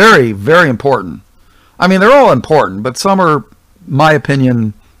 Very, very important. I mean, they're all important, but some are, my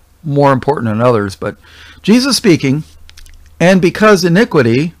opinion, more important than others. But Jesus speaking, and because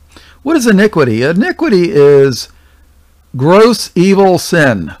iniquity, what is iniquity? Iniquity is gross evil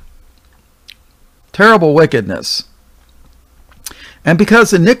sin. Terrible wickedness. And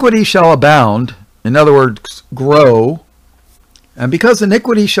because iniquity shall abound, in other words, grow, and because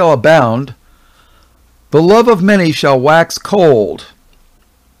iniquity shall abound, the love of many shall wax cold.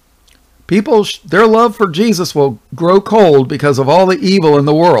 People, their love for Jesus will grow cold because of all the evil in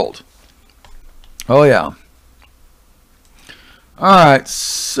the world. Oh, yeah. All right,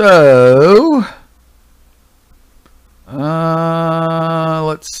 so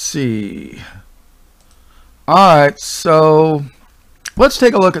let's see. All right, so let's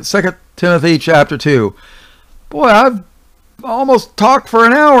take a look at 2 Timothy chapter 2. Boy, I've almost talked for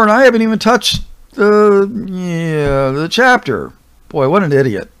an hour and I haven't even touched the chapter. Boy, what an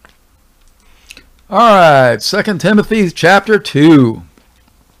idiot. All right, 2 Timothy chapter 2,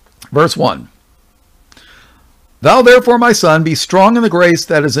 verse 1. Thou therefore, my son, be strong in the grace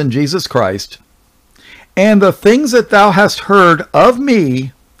that is in Jesus Christ, and the things that thou hast heard of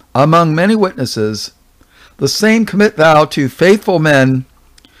me among many witnesses, the same commit thou to faithful men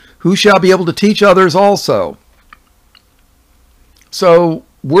who shall be able to teach others also. So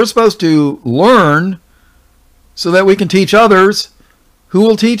we're supposed to learn so that we can teach others who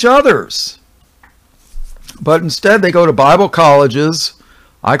will teach others. But instead they go to Bible colleges.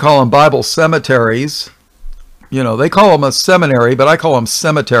 I call them Bible cemeteries. They call them a seminary, but I call them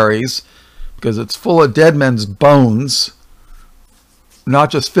cemeteries because it's full of dead men's bones. Not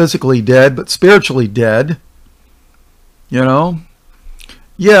just physically dead, but spiritually dead. Yeah,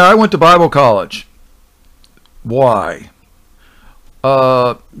 I went to Bible college. Why?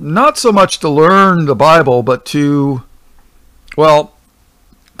 Not so much to learn the Bible, but to, a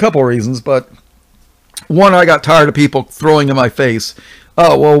couple reasons, but one, I got tired of people throwing in my face,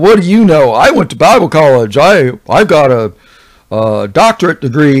 oh, well, what do you know? I went to Bible college. I've got a doctorate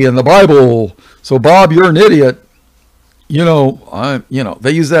degree in the Bible. So Bob, you're an idiot.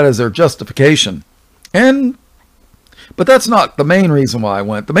 They use that as their justification. But that's not the main reason why I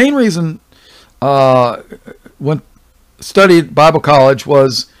went. The main reason studied Bible college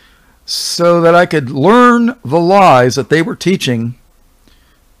was so that I could learn the lies that they were teaching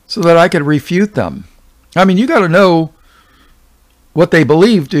so that I could refute them. I mean, you got to know what they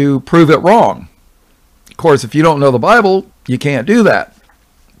believe to prove it wrong. Of course, if you don't know the Bible, you can't do that.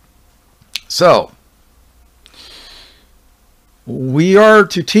 So, we are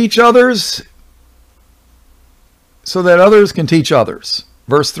to teach others so that others can teach others.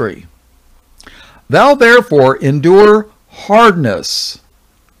 Verse 3. Thou therefore endure hardness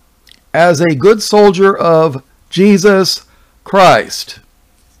as a good soldier of Jesus Christ.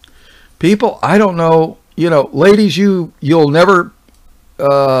 People, I don't know, ladies, you'll never,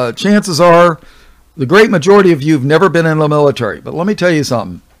 chances are, the great majority of you have never been in the military. But let me tell you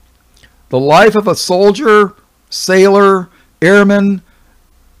something. The life of a soldier, sailor, airman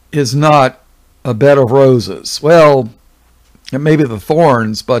is not a bed of roses. Well, it may be the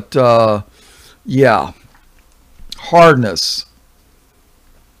thorns, but yeah, hardness.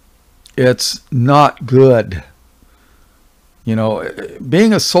 It's not good.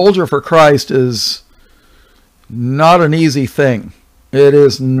 Being a soldier for Christ is not an easy thing. It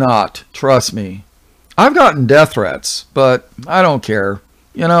is not. Trust me. I've gotten death threats, but I don't care.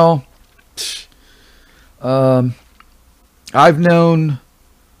 I've known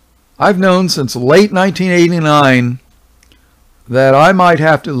since late 1989 that I might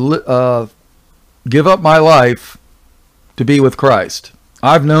have to give up my life to be with Christ.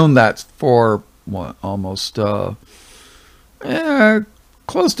 I've known that for almost close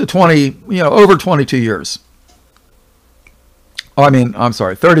to 20, over 22 years. I'm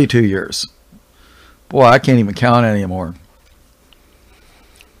sorry, 32 years. Boy, I can't even count anymore.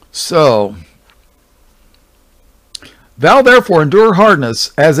 So, thou therefore endure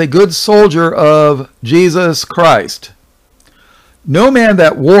hardness as a good soldier of Jesus Christ. No man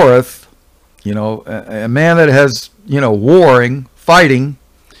that warreth, a man that has, warring, fighting,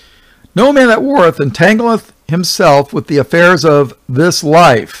 no man that warreth entangleth himself with the affairs of this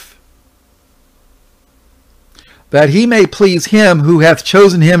life, that he may please him who hath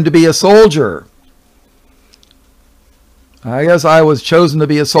chosen him to be a soldier. I guess I was chosen to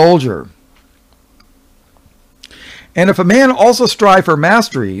be a soldier. And if a man also strive for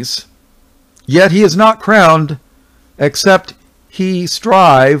masteries, yet he is not crowned, except he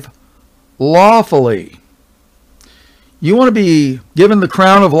strive lawfully. You want to be given the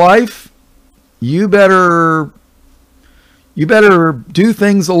crown of life? You better do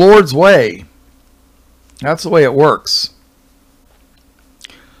things the Lord's way. That's the way it works.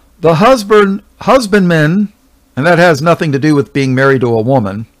 The husbandman, and that has nothing to do with being married to a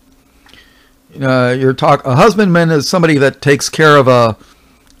woman. A husbandman is somebody that takes care of a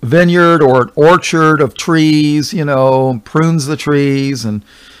vineyard or an orchard of trees, prunes the trees and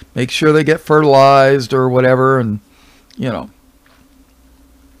makes sure they get fertilized or whatever, and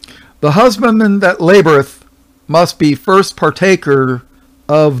the husbandman that laboureth must be first partaker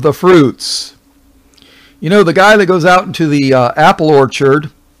of the fruits. The guy that goes out into the apple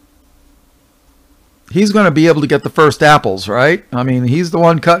orchard, he's going to be able to get the first apples, right? I mean, he's the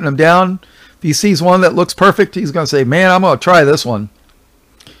one cutting them down. If he sees one that looks perfect, he's going to say, man, I'm going to try this one.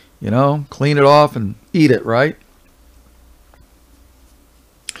 Clean it off and eat it, right?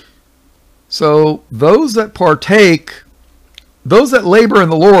 So those that labor in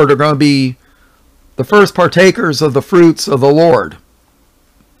the Lord are going to be the first partakers of the fruits of the Lord.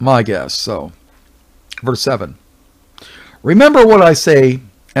 My guess. So, verse 7. Remember what I say,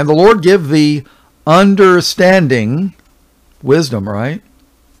 and the Lord give thee understanding, wisdom, right?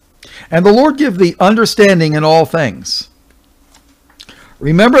 And the Lord give thee understanding in all things.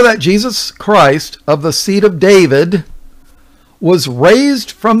 Remember that Jesus Christ of the seed of David was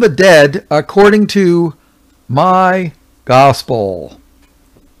raised from the dead according to my gospel.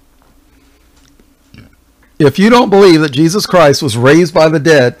 If you don't believe that Jesus Christ was raised from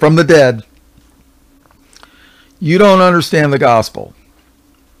the dead, you don't understand the gospel.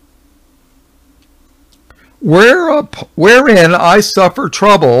 Wherein I suffer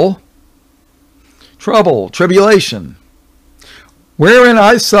tribulation. Wherein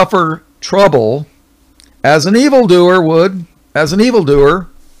I suffer trouble, as an evildoer would, as an evildoer.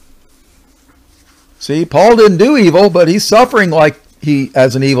 See, Paul didn't do evil, but he's suffering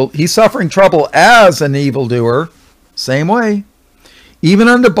he's suffering trouble as an evildoer. Same way. Even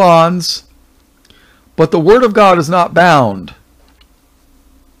unto bonds, but the word of God is not bound.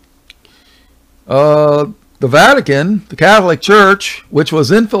 The Vatican, the Catholic Church, which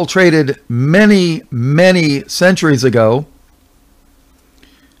was infiltrated many, many centuries ago,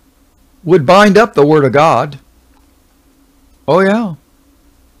 would bind up the word of God. Oh yeah.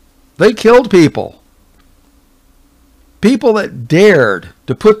 They killed people. people that dared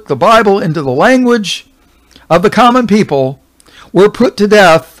to put the Bible into the language of the common people were put to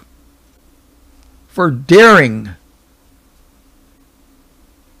death for daring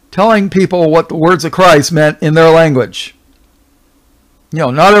telling people what the words of Christ meant in their language. You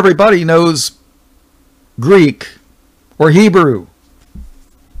know, not everybody knows Greek or Hebrew.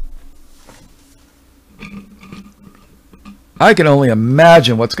 I can only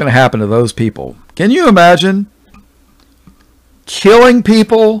imagine what's going to happen to those people. Can you imagine killing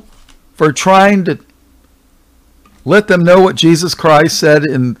people for trying to let them know what Jesus Christ said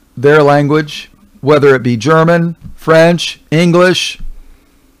in their language, whether it be German, French, English?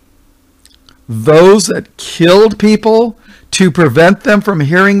 Those that killed people to prevent them from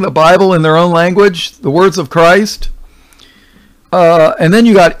hearing the Bible in their own language, the words of Christ. And then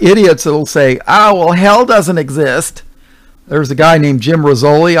you got idiots that'll say, well, hell doesn't exist. There's a guy named Jim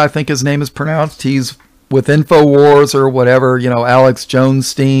Rizzoli, I think his name is pronounced. He's with InfoWars or whatever, you know, Alex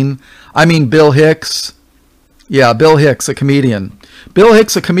Bill Hicks. Yeah, Bill Hicks, a comedian. Bill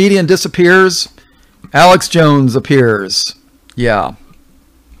Hicks, a comedian, disappears. Alex Jones appears. Yeah.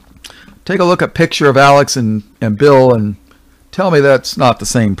 Take a look at a picture of Alex and Bill and tell me that's not the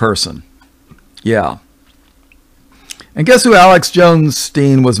same person. Yeah. And guess who Alex Jones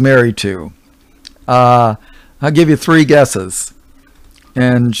was married to? I'll give you 3 guesses.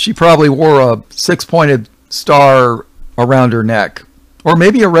 And she probably wore a 6-pointed star around her neck. Or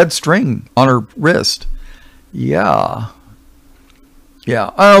maybe a red string on her wrist. Yeah.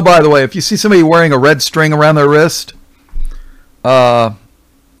 Yeah. Oh, by the way, if you see somebody wearing a red string around their wrist, you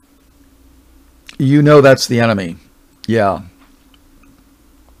know that's the enemy. Yeah.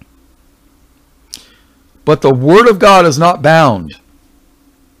 But the word of God is not bound.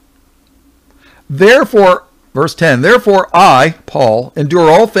 Therefore, verse 10, therefore I, Paul, endure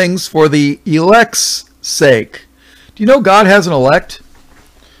all things for the elect's sake. Do you know God has an elect?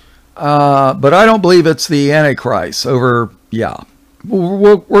 But I don't believe it's the Antichrist over, yeah.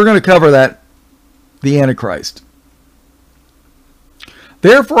 We're going to cover that, the Antichrist.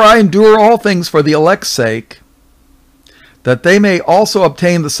 Therefore I endure all things for the elect's sake, that they may also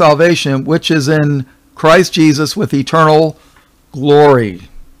obtain the salvation which is in Christ Jesus with eternal glory.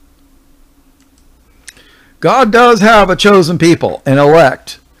 God does have a chosen people, an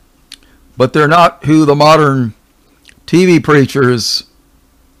elect, but they're not who the modern TV preachers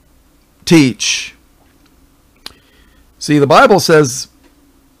teach. See, the Bible says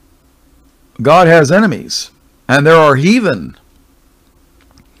God has enemies, and there are heathen.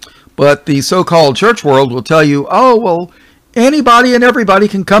 But the so-called church world will tell you, oh, well, anybody and everybody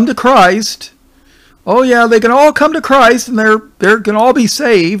can come to Christ. Oh, yeah, they can all come to Christ, and they can all be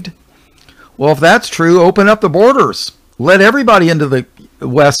saved. Well, if that's true, open up the borders. Let everybody into the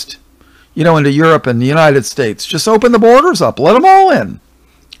West, into Europe and the United States. Just open the borders up. Let them all in.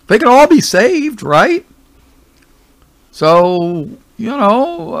 They can all be saved, right? So,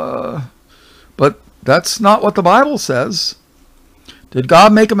 but that's not what the Bible says. Did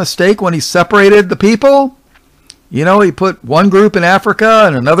God make a mistake when he separated the people? He put one group in Africa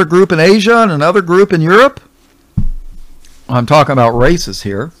and another group in Asia and another group in Europe. I'm talking about races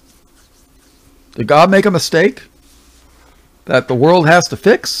here. Did God make a mistake that the world has to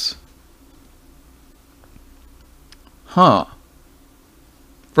fix?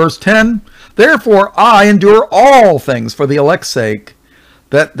 Verse 10, therefore I endure all things for the elect's sake,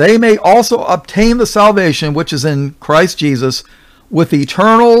 that they may also obtain the salvation which is in Christ Jesus with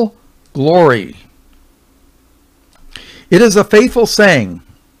eternal glory. It is a faithful saying,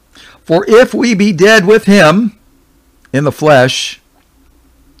 for if we be dead with him in the flesh,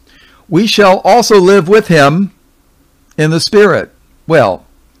 we shall also live with him in the spirit. Well,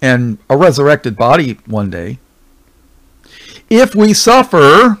 and a resurrected body one day. If we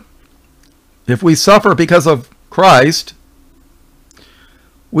suffer because of Christ,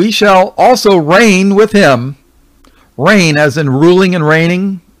 we shall also reign with him. Reign as in ruling and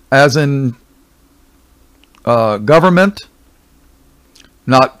reigning, as in government,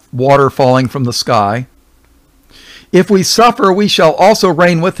 not water falling from the sky. If we suffer, we shall also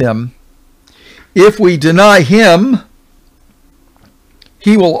reign with him. If we deny him,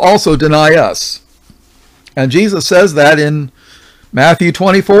 he will also deny us. And Jesus says that in Matthew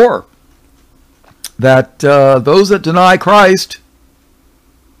 24, that those that deny Christ,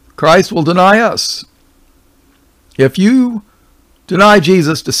 Christ will deny us. If you deny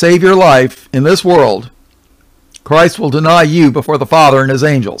Jesus to save your life in this world, Christ will deny you before the Father and his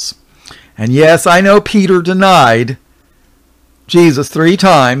angels. And yes, I know Peter denied Jesus 3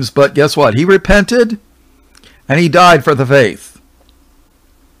 times, but guess what? He repented and he died for the faith.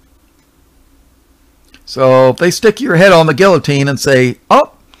 So if they stick your head on the guillotine and say,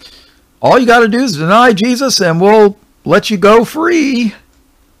 oh, all you got to do is deny Jesus and we'll let you go free.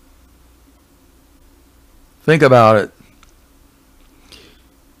 Think about it.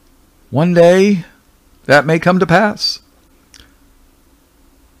 One day that may come to pass.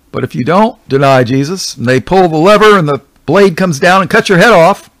 But if you don't deny Jesus and they pull the lever and the blade comes down and cuts your head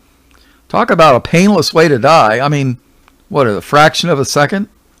off, talk about a painless way to die. I mean, what, a fraction of a second?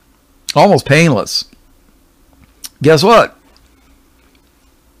 Almost painless. Guess what?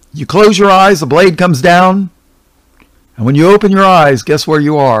 You close your eyes, the blade comes down, and when you open your eyes, guess where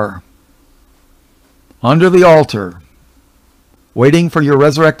you are? Under the altar, waiting for your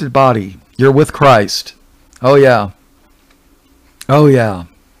resurrected body. You're with Christ. Oh yeah. Oh yeah.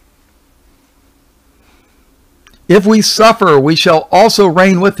 If we suffer, we shall also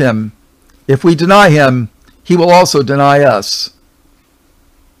reign with him. If we deny him, he will also deny us.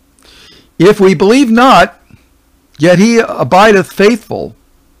 If we believe not, yet he abideth faithful.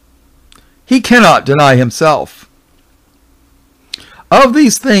 He cannot deny himself. Of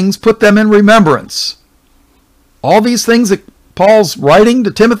these things put them in remembrance. All these things that Paul's writing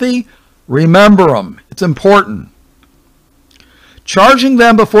to Timothy, remember them. It's important. Charging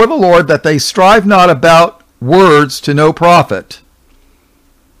them before the Lord that they strive not about words to no profit,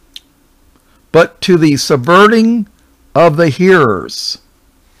 but to the subverting of the hearers.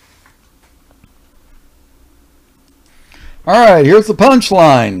 All right, here's the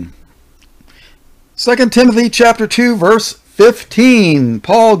punchline. 2 Timothy chapter 2, verse 15.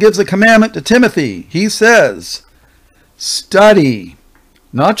 Paul gives a commandment to Timothy. He says, study,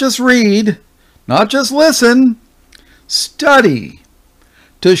 not just read, not just listen, study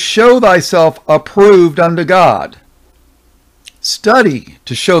to show thyself approved unto God. Study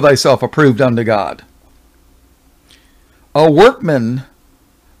to show thyself approved unto God. A workman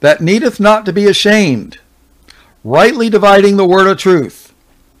that needeth not to be ashamed, rightly dividing the word of truth.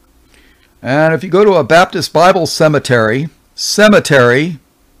 And if you go to a Baptist Bible cemetery,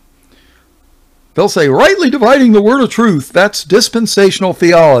 they'll say, rightly dividing the word of truth. That's dispensational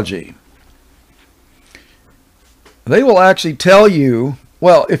theology. They will actually tell you,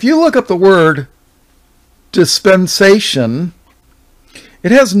 well, if you look up the word dispensation,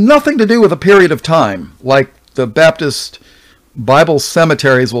 it has nothing to do with a period of time, like the Baptist Bible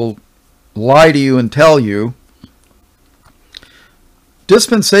cemeteries will lie to you and tell you.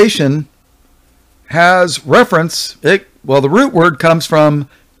 Dispensation has reference, the root word comes from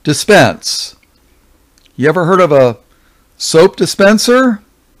dispense. You ever heard of a soap dispenser?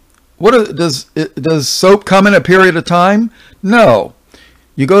 Does soap come in a period of time? No.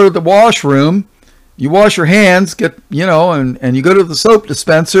 You go to the washroom, you wash your hands, and you go to the soap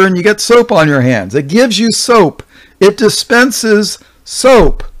dispenser and you get soap on your hands. It gives you soap. It dispenses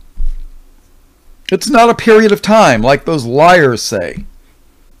soap. It's not a period of time like those liars say.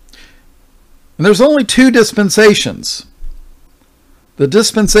 And there's only two dispensations. The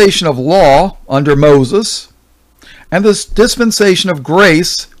dispensation of law under Moses and the dispensation of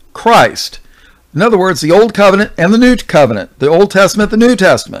grace, Christ. In other words, the Old Covenant and the New Covenant. The Old Testament, the New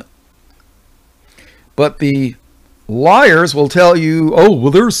Testament. But the liars will tell you, oh, well,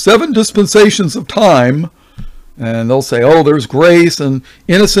 there's 7 dispensations of time. And they'll say, oh, there's grace and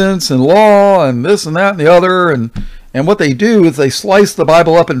innocence and law and this and that and the other. And what they do is they slice the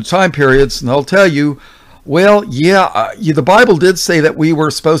Bible up into time periods, and they'll tell you, well, yeah, the Bible did say that we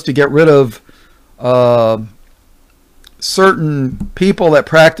were supposed to get rid of certain people that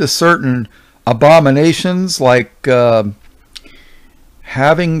practice certain abominations, like men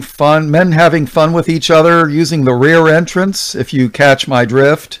having fun with each other, using the rear entrance, if you catch my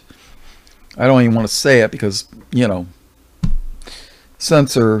drift. I don't even want to say it because,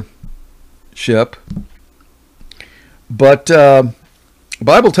 censorship. But the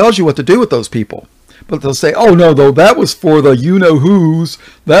Bible tells you what to do with those people. But they'll say, oh no, though, that was for the you-know-whos.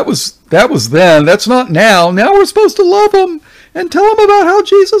 That was then. That's not now. Now we're supposed to love them and tell them about how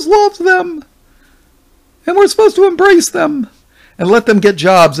Jesus loves them. And we're supposed to embrace them and let them get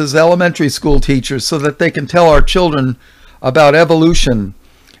jobs as elementary school teachers so that they can tell our children about evolution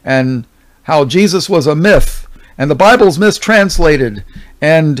and how Jesus was a myth and the Bible's mistranslated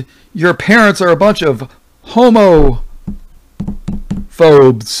and your parents are a bunch of homophobes.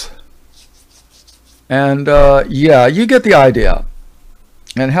 And yeah, you get the idea.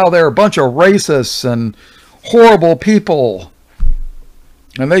 And how they're a bunch of racists and horrible people.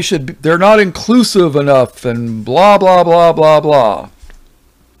 And they're not inclusive enough and blah, blah, blah, blah, blah.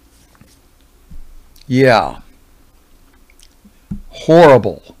 Yeah.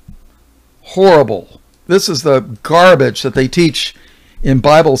 Horrible. Horrible. This is the garbage that they teach in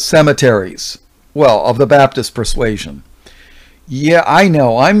Bible cemeteries. well, of the Baptist persuasion. Yeah, I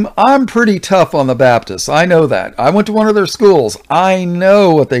know. I'm pretty tough on the Baptists. I know that. I went to one of their schools. I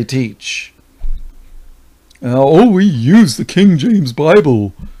know what they teach. Oh, we use the King James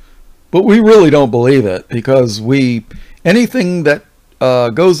Bible, but we really don't believe it, because anything that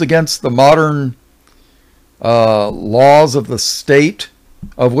goes against the modern laws of the state,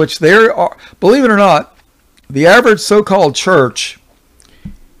 of which there are, believe it or not, the average so-called church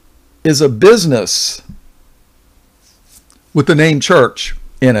is a business with the name church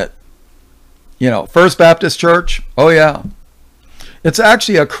in it. You know, First Baptist Church, oh yeah. It's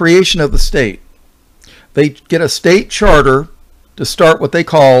actually a creation of the state. They get a state charter to start what they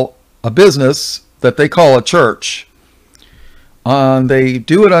call a business that they call a church. They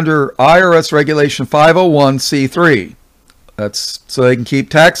do it under IRS Regulation 501c3. That's so they can keep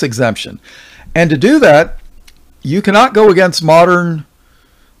tax exemption. And to do that, you cannot go against modern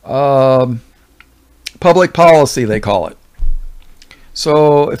public policy, they call it.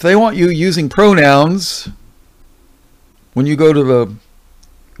 So if they want you using pronouns when you go to the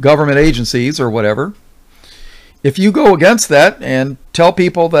government agencies or whatever, if you go against that and tell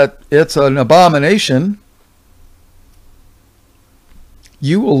people that it's an abomination,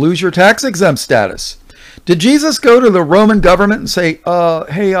 you will lose your tax exempt status. Did Jesus go to the Roman government and say,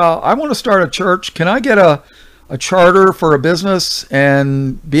 hey, I want to start a church. Can I get a charter for a business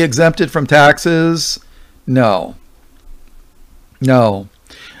and be exempted from taxes? No. No.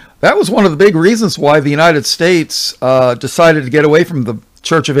 That was one of the big reasons why the United States decided to get away from the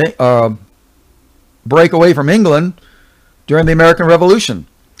Church of break away from England during the American Revolution.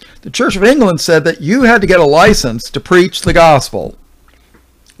 The Church of England said that you had to get a license to preach the gospel.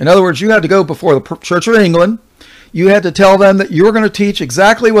 In other words, you had to go before the Church of England. You had to tell them that you were going to teach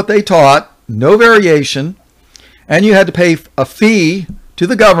exactly what they taught, no variation, and you had to pay a fee to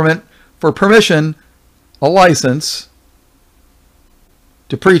the government for permission, a license,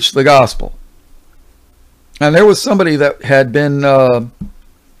 to preach the gospel. And there was somebody that had been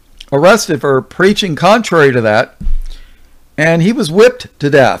arrested for preaching contrary to that, and he was whipped to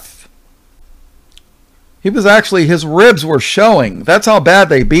death. He was actually, his ribs were showing. That's how bad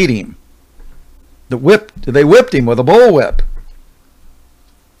they beat him. They whipped him with a bullwhip.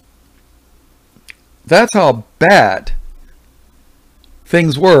 That's how bad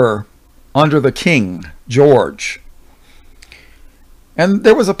things were under the King George. And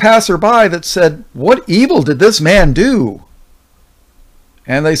there was a passerby that said, "What evil did this man do?"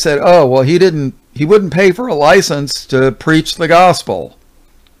 And they said, "Oh, well, he wouldn't pay for a license to preach the gospel."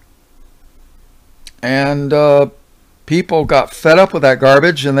 And people got fed up with that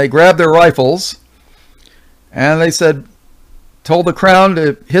garbage, and they grabbed their rifles, and they told the crown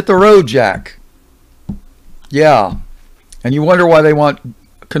to hit the road, Jack. Yeah. And you wonder why they want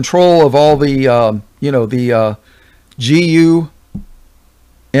control of all the, the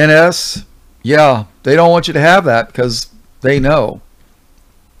GUNS. Yeah, they don't want you to have that because they know.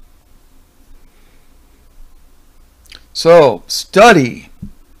 So, study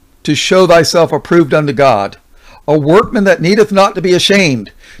to show thyself approved unto God, a workman that needeth not to be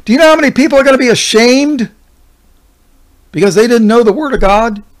ashamed. Do you know how many people are going to be ashamed because they didn't know the Word of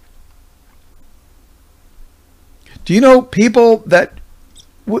God? Do you know people that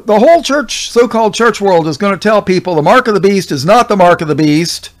the whole church, so-called church world, is going to tell people the mark of the beast is not the mark of the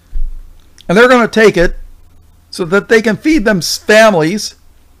beast, and they're going to take it so that they can feed them families,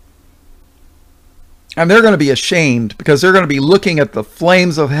 and they're going to be ashamed because they're going to be looking at the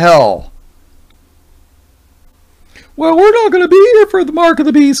flames of hell. Well, we're not going to be here for the mark of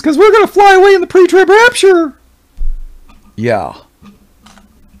the beast because we're going to fly away in the pre-trib rapture. Yeah,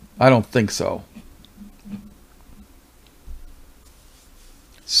 I don't think so.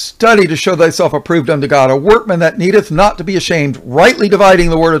 Study to show thyself approved unto God, a workman that needeth not to be ashamed, rightly dividing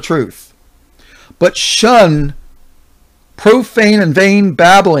the word of truth. But shun profane and vain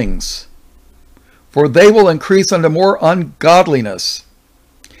babblings, for they will increase unto more ungodliness.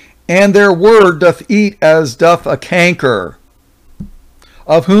 And their word doth eat as doth a canker,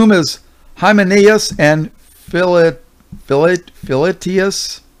 of whom is Hymenaeus and Philetus.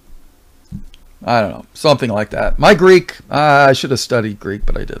 I don't know, something like that. My Greek, I should have studied Greek,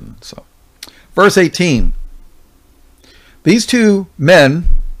 but I didn't. So, verse 18. These two men,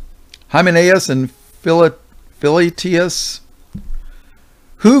 Hymenaeus and Philetus,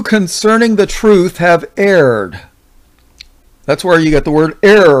 who concerning the truth have erred. That's where you get the word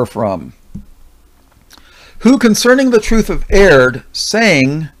error from. Who concerning the truth have erred,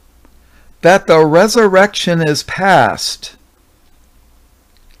 saying that the resurrection is past.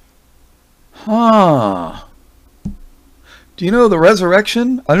 Do Do you know the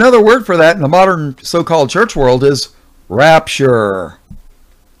resurrection? Another word for that in the modern so-called church world is rapture.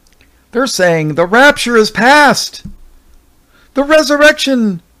 They're saying the rapture is past. The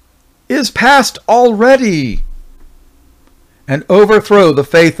resurrection is past already. And overthrow the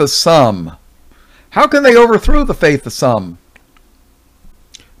faith of some. How can they overthrow the faith of some?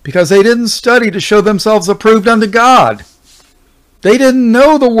 Because they didn't study to show themselves approved unto God. They didn't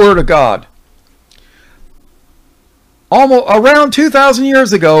know the Word of God. Almost around 2,000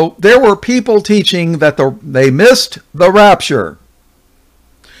 years ago, there were people teaching that they missed the rapture.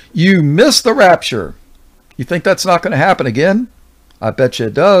 You missed the rapture. You think that's not going to happen again? I bet you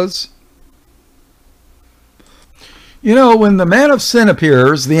it does. You know, when the man of sin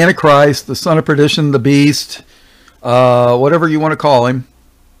appears, the Antichrist, the son of perdition, the beast, whatever you want to call him,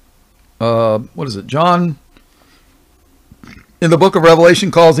 what is it? John, in the book of Revelation,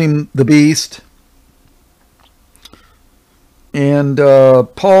 calls him the beast. And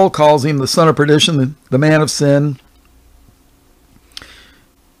Paul calls him the son of perdition, the man of sin.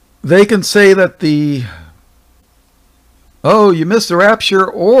 They can say that you missed the rapture,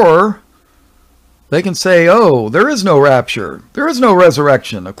 or they can say, there is no rapture. There is no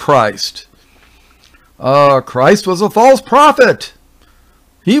resurrection of Christ. Christ was a false prophet.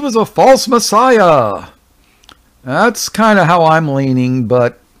 He was a false Messiah. That's kind of how I'm leaning,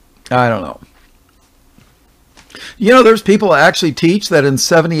 but I don't know. You know, there's people that actually teach that in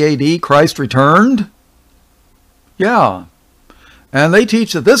 70 AD Christ returned. Yeah. And they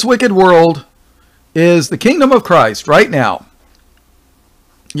teach that this wicked world is the kingdom of Christ right now.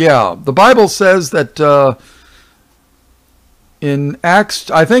 Yeah, the Bible says that in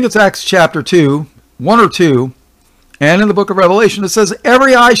Acts, I think it's Acts chapter 2, 1 or 2, and in the book of Revelation, it says,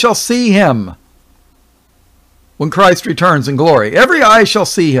 every eye shall see him when Christ returns in glory. Every eye shall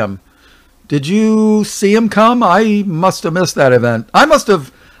see him. Did you see him come? I must have missed that event. I must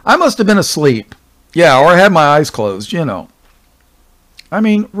have been asleep. Yeah, or I had my eyes closed, you know. I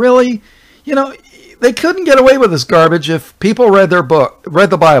mean, really? You know, they couldn't get away with this garbage if people read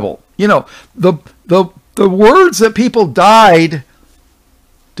the Bible. You know, the words that people died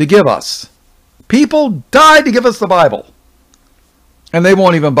to give us. People died to give us the Bible. And they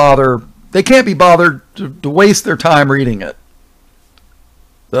won't even bother. They can't be bothered to waste their time reading it.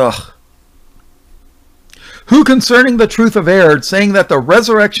 Ugh. Who concerning the truth have erred, saying that the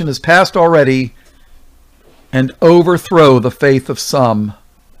resurrection is past already, and overthrow the faith of some.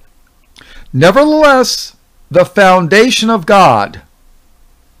 Nevertheless, the foundation of God.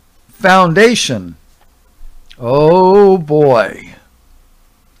 Foundation. Oh boy.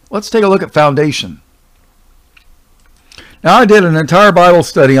 Let's take a look at foundation. Now, I did an entire Bible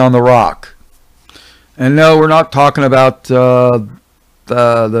study on the rock. And no, we're not talking about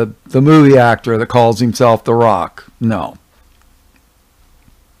the movie actor that calls himself the Rock. No.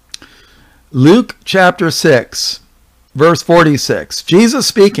 Luke chapter 6, verse 46. Jesus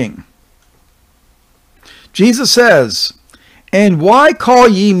speaking. Jesus says, and why call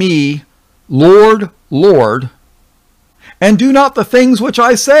ye me Lord, Lord, and do not the things which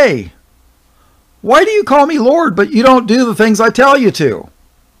I say? Why do you call me Lord, but you don't do the things I tell you to?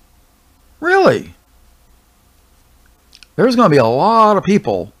 Really? There's going to be a lot of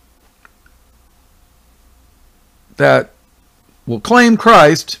people that will claim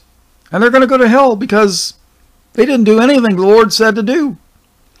Christ, and they're going to go to hell because they didn't do anything the Lord said to do.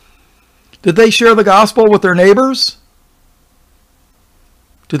 Did they share the gospel with their neighbors?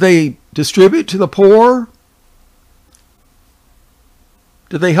 Did they distribute to the poor?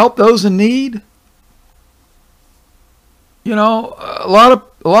 Did they help those in need? You know, a lot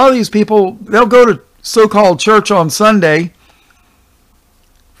of these people, they'll go to so-called church on Sunday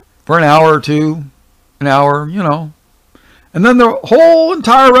for an hour or two, an hour, you know. And then the whole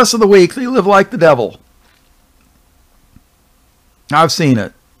entire rest of the week, they live like the devil. I've seen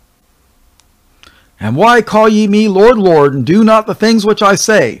it. And why call ye me Lord, Lord, and do not the things which I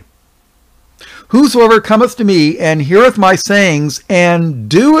say? Whosoever cometh to me and heareth my sayings and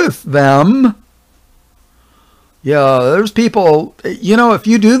doeth them. Yeah, there's people, you know, if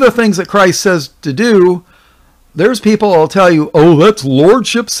you do the things that Christ says to do, there's people that'll tell you, oh, that's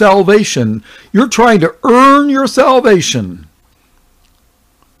lordship salvation. You're trying to earn your salvation.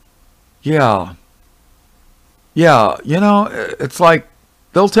 Yeah. Yeah, you know, it's like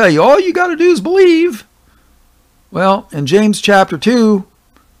they'll tell you, all you got to do is believe. Well, in James chapter 2,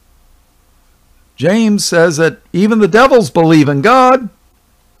 James says that even the devils believe in God.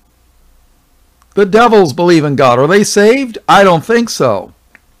 The devils believe in God. Are they saved? I don't think so.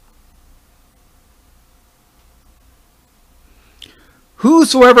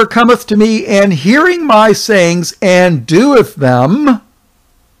 Whosoever cometh to me and hearing my sayings and doeth them.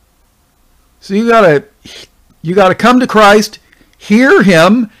 So you gotta come to Christ, hear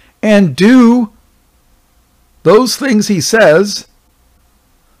him, and do those things he says.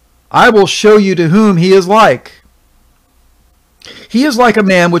 I will show you to whom he is like. He is like a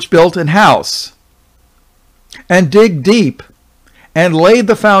man which built an house, and digged deep, and laid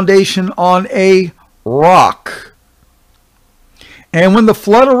the foundation on a rock. And when the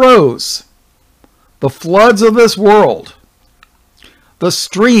flood arose, the floods of this world, the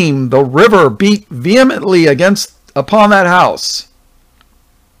stream, the river beat vehemently upon that house.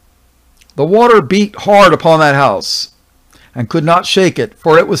 The water beat hard upon that house, and could not shake it,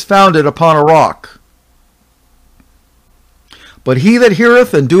 for it was founded upon a rock. But he that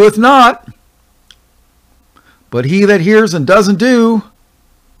heareth and doeth not, but he that hears and doesn't do,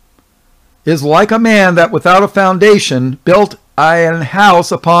 is like a man that without a foundation built an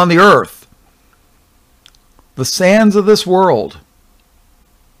house upon the earth. The sands of this world.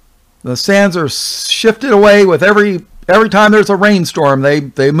 The sands are shifted away with every time there's a rainstorm,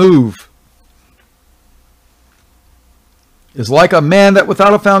 they move. Is like a man that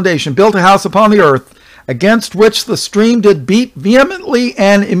without a foundation built a house upon the earth, against which the stream did beat vehemently,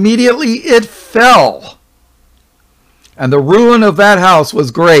 and immediately it fell. And the ruin of that house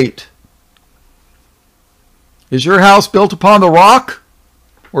was great. Is your house built upon the rock,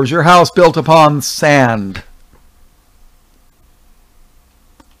 or is your house built upon sand?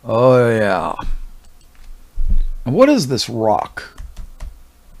 Oh, yeah. And what is this rock?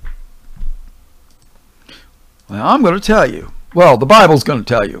 Well, I'm going to tell you. Well, the Bible's going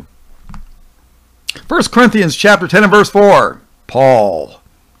to tell you. 1 Corinthians chapter 10 and verse 4. Paul.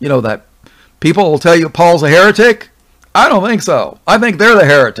 You know that people will tell you Paul's a heretic? I don't think so. I think they're the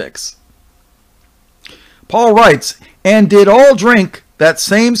heretics. Paul writes, and did all drink that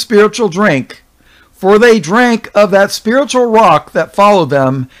same spiritual drink, for they drank of that spiritual rock that followed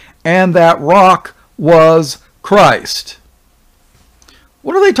them, and that rock was Christ.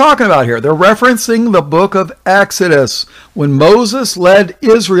 What are they talking about here? They're referencing the book of Exodus, when Moses led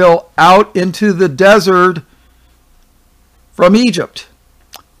Israel out into the desert from Egypt.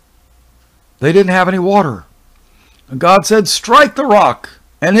 They didn't have any water. And God said, strike the rock,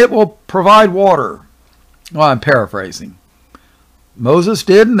 and it will provide water. Well, I'm paraphrasing. Moses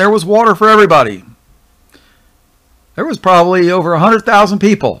did, and there was water for everybody. There was probably over 100,000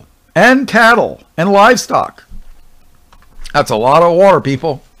 people, and cattle, and livestock. That's a lot of water,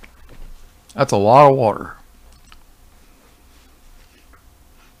 people. That's a lot of water.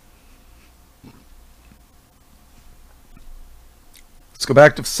 Let's go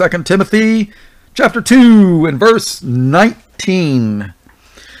back to 2 Timothy chapter 2 and verse 19.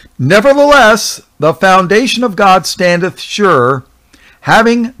 Nevertheless, the foundation of God standeth sure,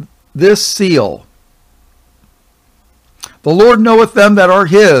 having this seal. The Lord knoweth them that are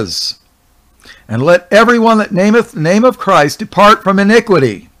his. And let everyone that nameth the name of Christ depart from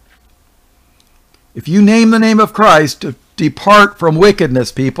iniquity. If you name the name of Christ, depart from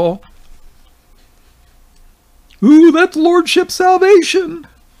wickedness, people. Ooh, that's lordship salvation.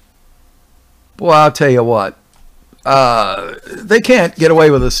 Boy, I'll tell you what. They can't get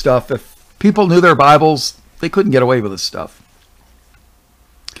away with this stuff. If people knew their Bibles, they couldn't get away with this stuff.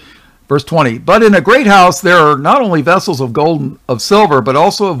 Verse 20, but in a great house there are not only vessels of gold and of silver, but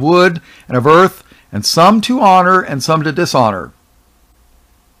also of wood and of earth, and some to honor and some to dishonor.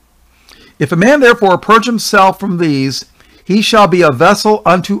 If a man therefore purge himself from these, he shall be a vessel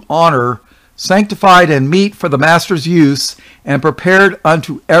unto honor, sanctified and meet for the master's use, and prepared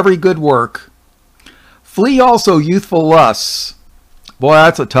unto every good work. Flee also youthful lusts. Boy,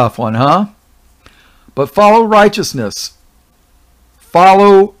 that's a tough one, huh? But follow righteousness.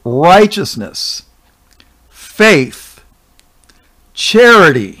 Follow righteousness, faith,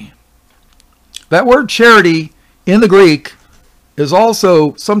 charity. That word charity in the Greek is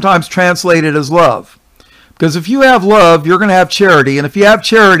also sometimes translated as love. Because if you have love, you're going to have charity. And if you have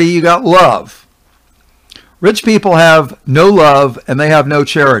charity, you got love. Rich people have no love and they have no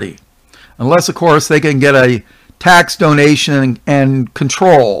charity. Unless, of course, they can get a tax donation and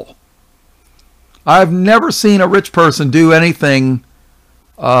control. I've never seen a rich person do anything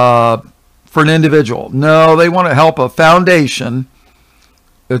for an individual. No, they want to help a foundation,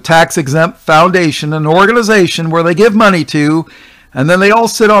 a tax-exempt foundation, an organization where they give money to, and then they all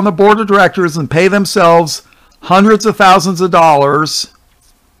sit on the board of directors and pay themselves hundreds of thousands of dollars.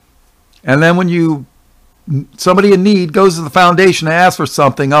 And then when somebody in need goes to the foundation and asks for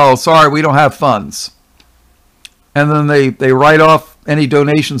something, oh, sorry, we don't have funds. And then they write off any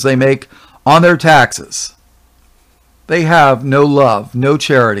donations they make on their taxes. they have no love, no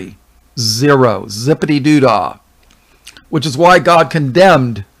charity. Zero. Zippity-doo-dah. Which is why Christ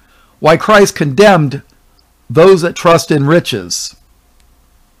condemned those that trust in riches.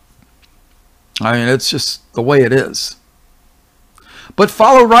 I mean, it's just the way it is. But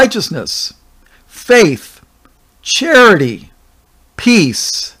follow righteousness, faith, charity,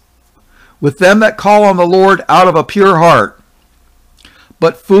 peace, with them that call on the Lord out of a pure heart.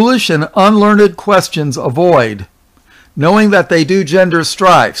 But foolish and unlearned questions avoid, knowing that they do gender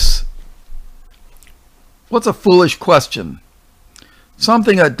strifes. What's a foolish question?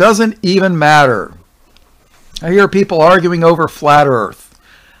 Something that doesn't even matter. I hear people arguing over flat earth.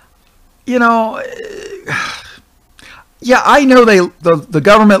 You know, yeah, I know the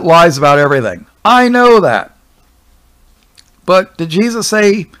government lies about everything. I know that. But did Jesus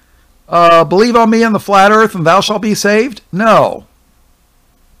say, believe on me in the flat earth and thou shalt be saved? No.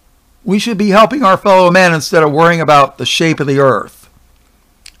 We should be helping our fellow man instead of worrying about the shape of the earth.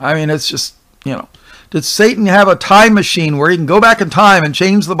 I mean, it's just, you know. Did Satan have a time machine where he can go back in time and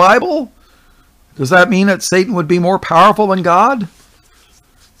change the Bible? Does that mean that Satan would be more powerful than God?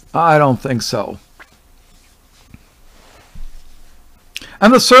 I don't think so.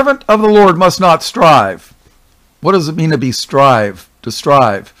 And the servant of the Lord must not strive. What does it mean to be strive? To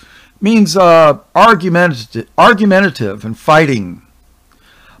strive. It means argumentative and fighting.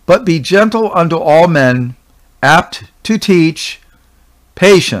 But be gentle unto all men, apt to teach,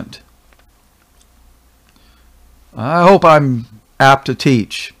 patient. I hope I'm apt to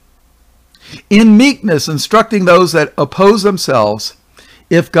teach. In meekness, instructing those that oppose themselves,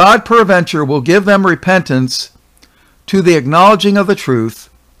 if God peradventure will give them repentance to the acknowledging of the truth,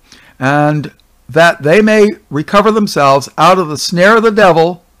 and that they may recover themselves out of the snare of the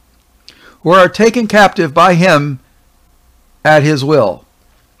devil, who are taken captive by him at his will.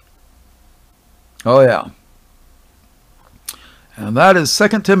 Oh yeah. And that is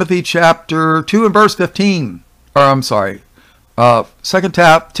 2 Timothy chapter 2 and verse 15. Or I'm sorry, 2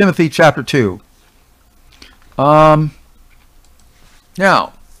 Timothy chapter 2. Now,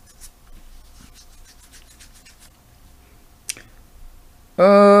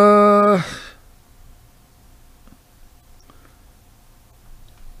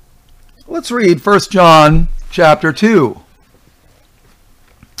 let's read 1 John chapter 2.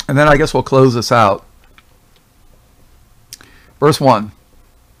 And then I guess we'll close this out. Verse 1.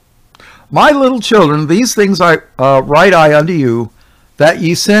 My little children, these things I write I unto you, that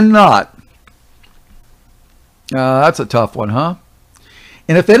ye sin not. That's a tough one, huh?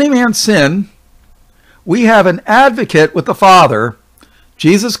 And if any man sin, we have an advocate with the Father,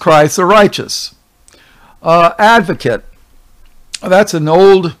 Jesus Christ the righteous. Advocate. That's an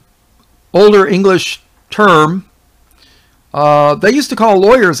older English term. They used to call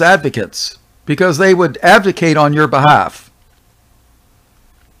lawyers advocates because they would advocate on your behalf.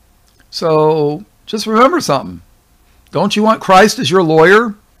 So just remember something. Don't you want Christ as your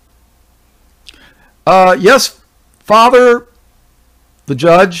lawyer? Yes, Father, the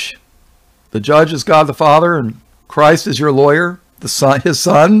judge. The judge is God the Father, and Christ is your lawyer, the Son, his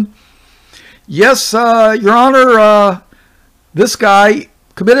Son. Yes, Your Honor, this guy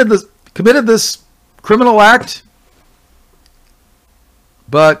committed this criminal act,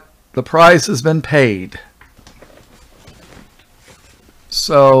 but the price has been paid.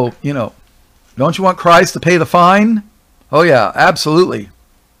 So, you know, don't you want Christ to pay the fine? Oh yeah, absolutely.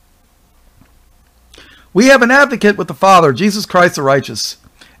 We have an advocate with the Father, Jesus Christ the righteous,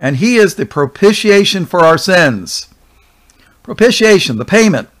 and he is the propitiation for our sins. Propitiation, the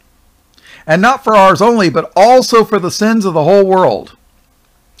payment. And not for ours only, but also for the sins of the whole world.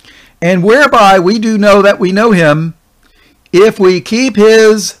 And whereby we do know that we know him, if we keep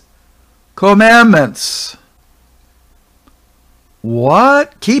his commandments.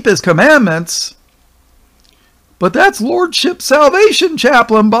 What? Keep his commandments? But that's lordship salvation,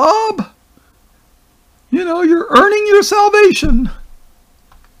 Chaplain Bob. You know, you're earning your salvation.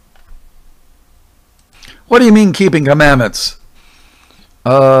 What do you mean keeping commandments?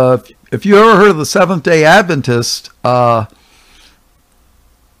 If you ever heard of the Seventh-day Adventist,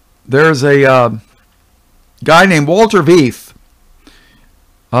 there's a guy named Walter Veith.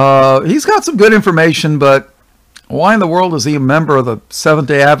 He's got some good information, but why in the world is he a member of the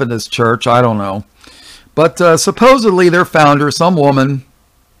Seventh-day Adventist Church? I don't know. But supposedly their founder, some woman,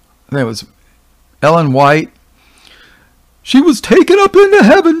 I think it was Ellen White, she was taken up into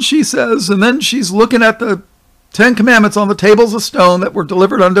heaven, she says, and then she's looking at the 10 commandments on the tables of stone that were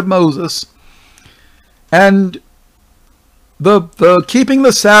delivered unto Moses. And the keeping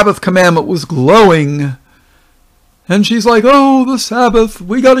the Sabbath commandment was glowing. And she's like, oh, the Sabbath,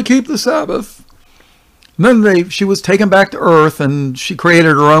 we got to keep the Sabbath. And then she was taken back to earth, and she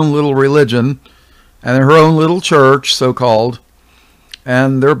created her own little religion and her own little church, so-called.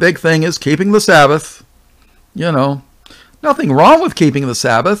 And their big thing is keeping the Sabbath. You know, nothing wrong with keeping the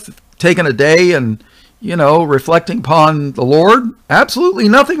Sabbath, taking a day and, you know, reflecting upon the Lord. Absolutely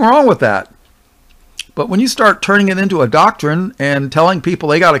nothing wrong with that. But when you start turning it into a doctrine and telling people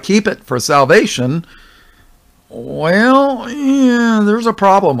they got to keep it for salvation, well, yeah, there's a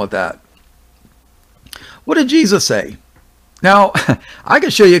problem with that. What did Jesus say? Now, I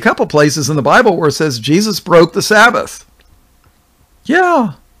can show you a couple places in the Bible where it says Jesus broke the Sabbath.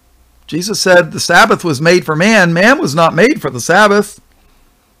 Yeah, Jesus said the Sabbath was made for man. Man was not made for the Sabbath.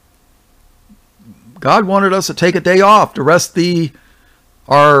 God wanted us to take a day off to rest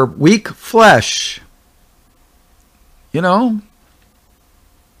our weak flesh. You know?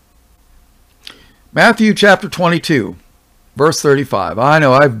 Matthew chapter 22, verse 35. I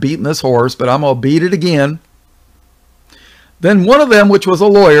know I've beaten this horse, but I'm going to beat it again. Then one of them, which was a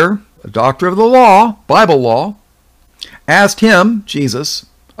lawyer, a doctor of the law, Bible law, asked him, Jesus,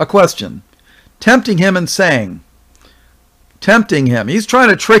 a question, tempting him and saying, tempting him. He's trying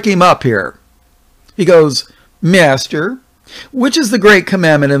to trick him up here. He goes, Master, which is the great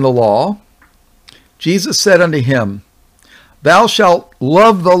commandment in the law? Jesus said unto him, Thou shalt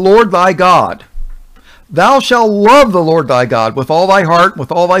love the Lord thy God. Thou shalt love the Lord thy God with all thy heart,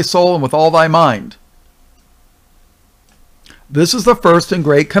 with all thy soul, and with all thy mind. This is the first and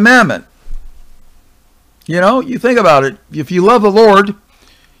great commandment. You know, you think about it. If you love the Lord,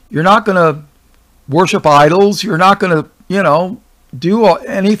 you're not going to worship idols. You're not going to, you know, do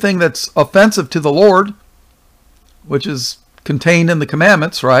anything that's offensive to the Lord, which is contained in the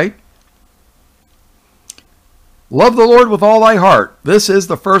commandments, right? Love the Lord with all thy heart. This is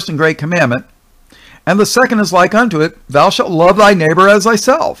the first and great commandment. And the second is like unto it, thou shalt love thy neighbor as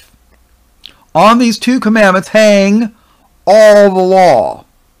thyself. On these two commandments hang all the law.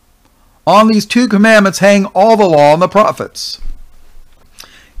 On these two commandments hang all the law and the prophets.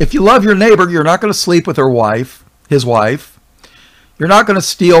 If you love your neighbor, you're not going to sleep with his wife. You're not going to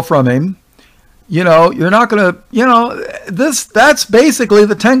steal from him. You know, you're not going to, you know, that's basically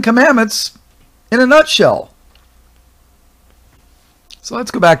the 10 Commandments in a nutshell. So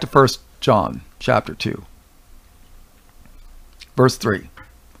let's go back to 1 John chapter 2, verse 3.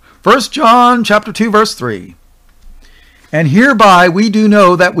 1 John chapter 2, verse 3. And hereby we do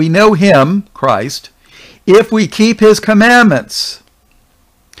know that we know him, Christ, if we keep his commandments.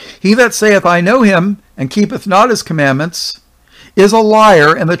 He that saith, I know him, and keepeth not his commandments, is a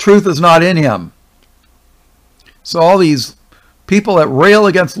liar, and the truth is not in him. So all these people that rail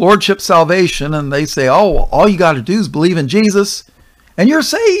against lordship salvation, and they say, oh, all you got to do is believe in Jesus, and you're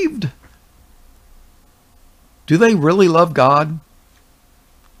saved. Do they really love God?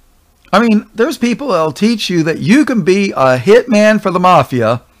 I mean, there's people that'll teach you that you can be a hitman for the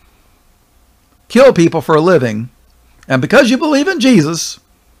mafia, kill people for a living, and because you believe in Jesus,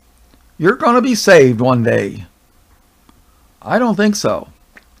 you're going to be saved one day. I don't think so.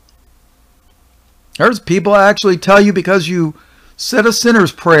 There's people that actually tell you because you said a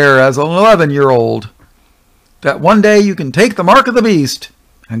sinner's prayer as an 11-year-old that one day you can take the mark of the beast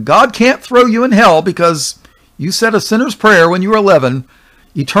and God can't throw you in hell because you said a sinner's prayer when you were 11.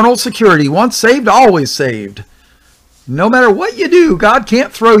 Eternal security, once saved, always saved. No matter what you do, God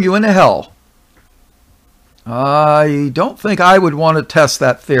can't throw you into hell. I don't think I would want to test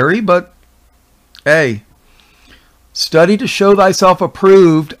that theory, but hey, study to show thyself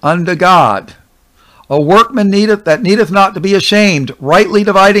approved unto God. A workman needeth not to be ashamed, rightly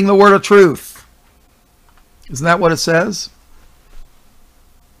dividing the word of truth. Isn't that what it says?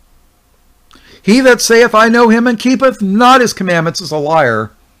 He that saith, I know him, and keepeth not his commandments is a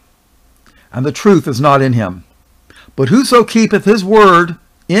liar, and the truth is not in him. But whoso keepeth his word,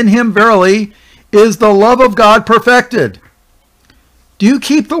 in him verily is the love of God perfected. Do you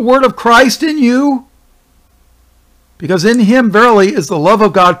keep the word of Christ in you? Because in him verily is the love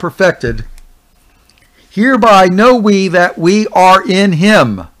of God perfected. Hereby know we that we are in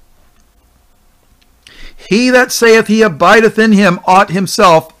him. He that saith he abideth in him ought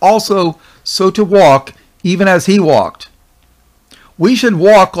himself also so to walk, even as he walked. We should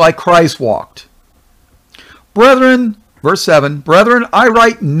walk like Christ walked. Brethren, verse 7, Brethren, I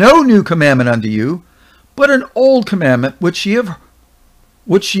write no new commandment unto you, but an old commandment which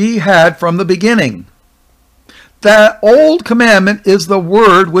ye had from the beginning. That old commandment is the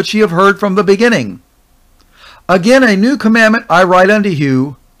word which ye have heard from the beginning. Again, a new commandment I write unto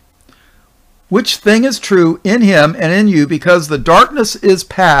you, which thing is true in him and in you, because the darkness is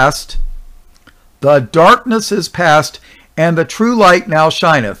past, and the true light now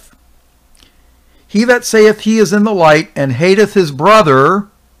shineth. He that saith he is in the light and hateth his brother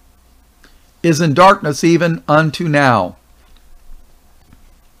is in darkness even unto now.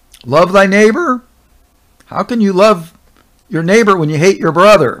 Love thy neighbor? How can you love your neighbor when you hate your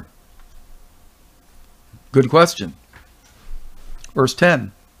brother? Good question. Verse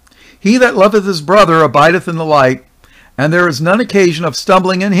 10. He that loveth his brother abideth in the light, and there is none occasion of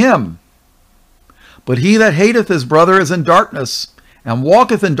stumbling in him. But he that hateth his brother is in darkness, and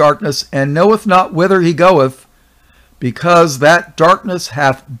walketh in darkness, and knoweth not whither he goeth, because that darkness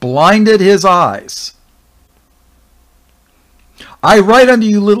hath blinded his eyes. I write unto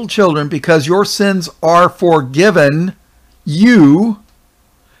you, little children, because your sins are forgiven you,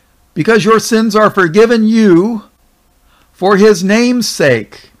 because your sins are forgiven you for his name's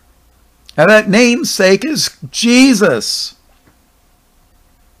sake. And that name's sake is Jesus.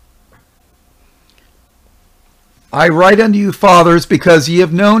 I write unto you, fathers, because ye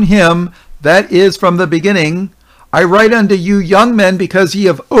have known him that is from the beginning. I write unto you, young men, because ye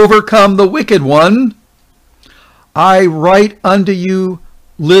have overcome the wicked one. I write unto you,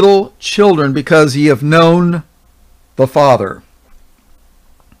 little children, because ye have known the Father.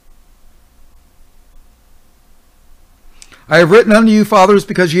 I have written unto you, fathers,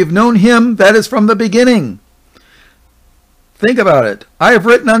 because ye have known him that is from the beginning. Think about it. I have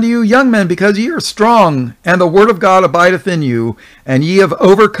written unto you, young men, because ye are strong, and the word of God abideth in you, and ye have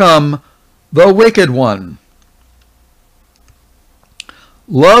overcome the wicked one.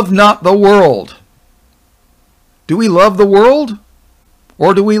 Love not the world. Do we love the world,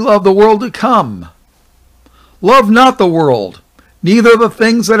 or do we love the world to come? Love not the world, neither the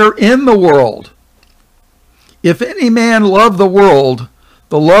things that are in the world. If any man love the world,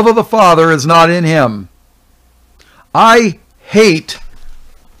 the love of the Father is not in him. I hate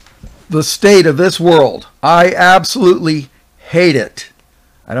the state of this world. I absolutely hate it.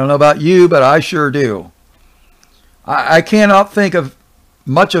 I don't know about you, but I sure do. I cannot think of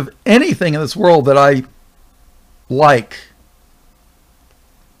much of anything in this world that I like.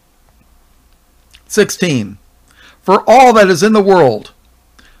 16. For all that is in the world.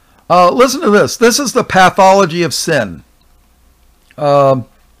 Listen to this. This is the pathology of sin. You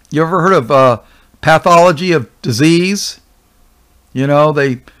ever heard of pathology of disease? You know,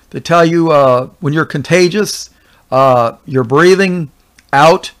 they tell you when you're contagious, you're breathing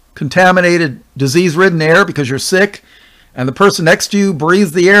out contaminated, disease-ridden air because you're sick, and the person next to you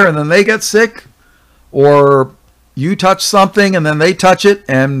breathes the air and then they get sick, or you touch something and then they touch it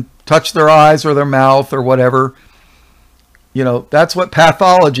and touch their eyes or their mouth or whatever. You know, that's what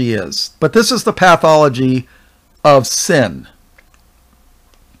pathology is. But this is the pathology of sin.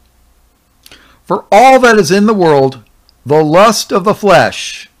 For all that is in the world, the lust of the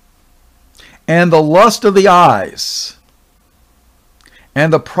flesh, and the lust of the eyes,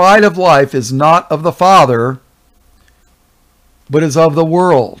 and the pride of life is not of the Father, but is of the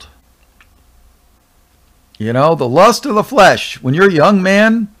world. You know, the lust of the flesh. When you're a young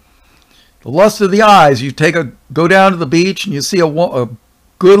man, the lust of the eyes. You go down to the beach and you see a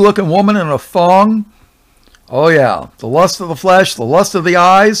good-looking woman in a thong. Oh yeah, the lust of the flesh, the lust of the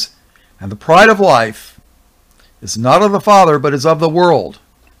eyes, and the pride of life is not of the Father, but is of the world.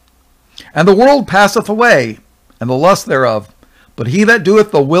 And the world passeth away, and the lust thereof. But he that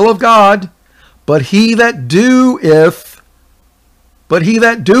doeth the will of God, but he that doeth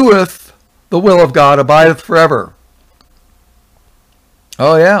the will of God abideth forever.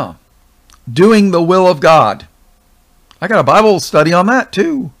 Oh yeah, doing the will of God. I got a Bible study on that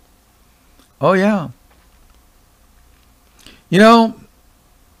too. Oh yeah. You know,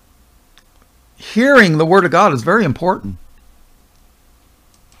 hearing the word of God is very important.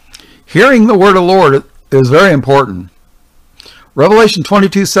 Hearing the word of the Lord is very important. Revelation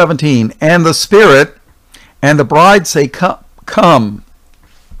 22:17, and the Spirit and the bride say, Come.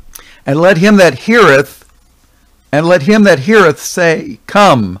 And let him that heareth say,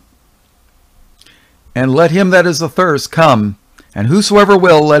 Come. And let him that is athirst come. And whosoever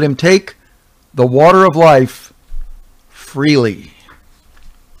will, let him take the water of life freely.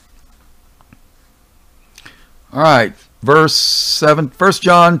 All right, verse 7, 1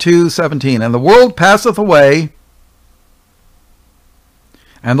 John 2:17. And the world passeth away,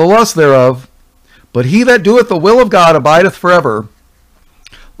 and the lust thereof, but he that doeth the will of God abideth forever.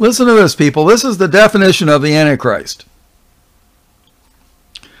 Listen to this, people. This is the definition of the Antichrist.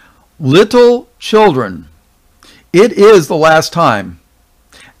 Little children, it is the last time.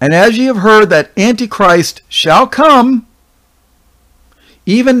 And as ye have heard that Antichrist shall come,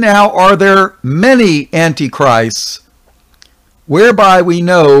 even now are there many Antichrists, whereby we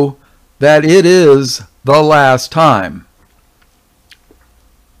know that it is the last time.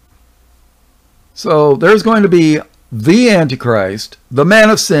 So there's going to be the Antichrist, the man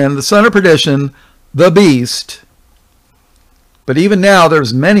of sin, the son of perdition, the beast. But even now,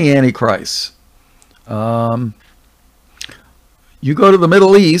 there's many Antichrists. You go to the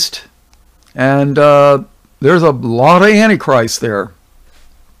Middle East, and there's a lot of Antichrists there.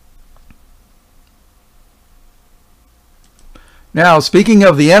 Now, speaking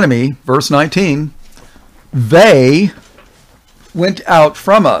of the enemy, verse 19, they went out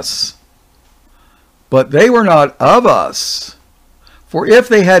from us, but they were not of us. For if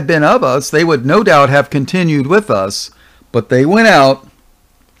they had been of us, they would no doubt have continued with us, but they went out,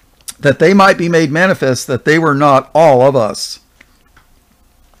 that they might be made manifest that they were not all of us.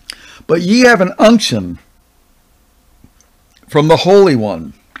 But ye have an unction from the Holy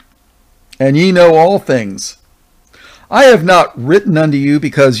One, and ye know all things. I have not written unto you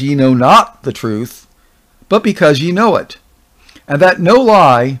because ye know not the truth, but because ye know it, and that no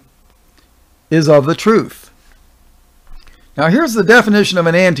lie is of the truth. Now here's the definition of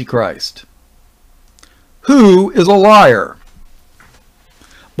an antichrist. Who is a liar?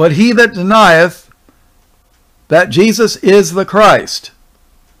 But he that denieth that Jesus is the Christ.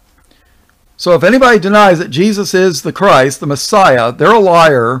 So if anybody denies that Jesus is the Christ, the Messiah, they're a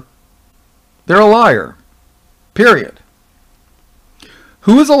liar. They're a liar. Period.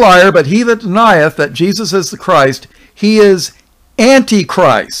 Who is a liar but he that denieth that Jesus is the Christ? He is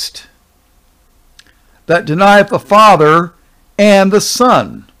Antichrist, that denieth the Father and the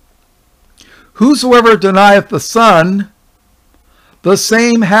Son. Whosoever denieth the Son, the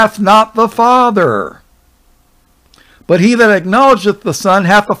same hath not the Father. But he that acknowledgeth the Son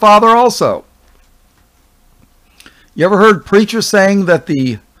hath the Father also. You ever heard preachers saying that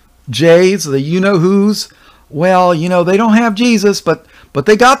the J's, the you-know-who's, well, you know, they don't have Jesus, but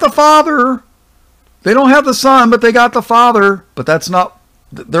they got the Father. They don't have the Son, but they got the Father. But that's not,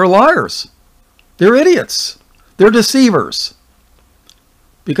 they're liars. They're idiots. They're deceivers.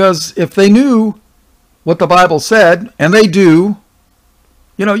 Because if they knew what the Bible said, and they do,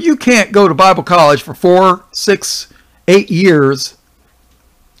 you know, you can't go to Bible college for 4, 6, 8 years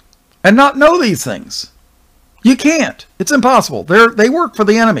and not know these things. You can't. It's impossible. They work for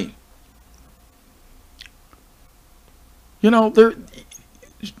the enemy. You know,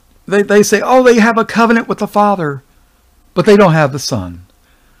 they say, oh, they have a covenant with the Father, but they don't have the Son.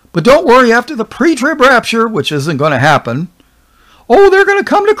 But don't worry, after the pre-trib rapture, which isn't going to happen, oh, they're going to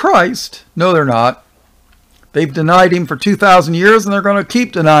come to Christ. No, they're not. They've denied him for 2,000 years, and they're going to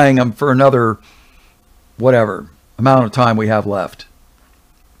keep denying him for another, whatever amount of time we have left.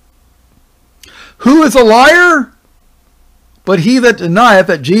 Who is a liar? But he that denieth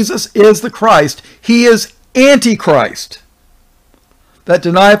that Jesus is the Christ, he is Antichrist, that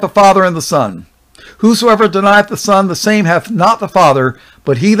denieth the Father and the Son. Whosoever denieth the Son, the same hath not the Father,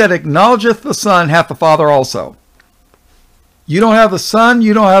 but he that acknowledgeth the Son hath the Father also. You don't have the Son,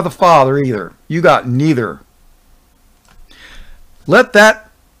 you don't have the Father either. You got neither. Let that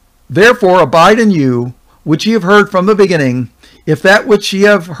therefore abide in you, which ye have heard from the beginning. If that which ye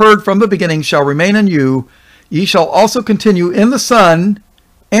have heard from the beginning shall remain in you, ye shall also continue in the Son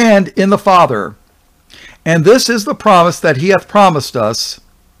and in the Father. And this is the promise that he hath promised us,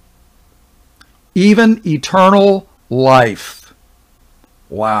 even eternal life.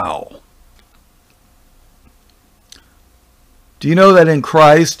 Wow. Do you know that in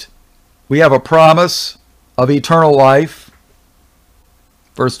Christ we have a promise of eternal life?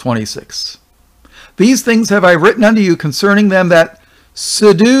 Verse 26. These things have I written unto you concerning them that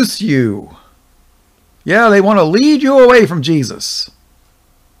seduce you. Yeah, they want to lead you away from Jesus.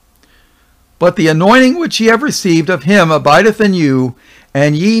 But the anointing which ye have received of him abideth in you,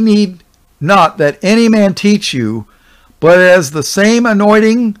 and ye need not that any man teach you, but as the same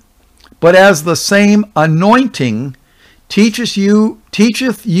anointing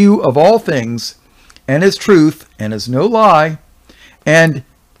teacheth you of all things, and is truth, and is no lie, and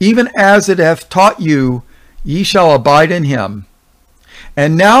even as it hath taught you, ye shall abide in him.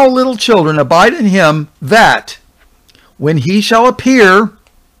 And now, little children, abide in him, that when he shall appear,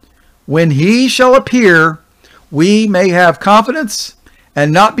 we may have confidence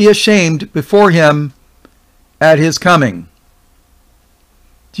and not be ashamed before him at his coming.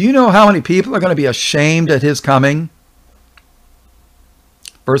 Do you know how many people are going to be ashamed at his coming?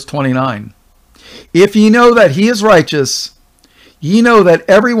 Verse 29. If ye know that he is righteous, ye know that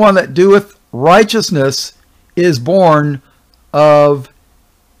every one that doeth righteousness is born of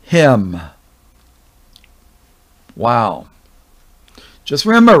him. Wow. Just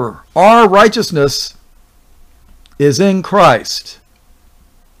remember, our righteousness is in Christ.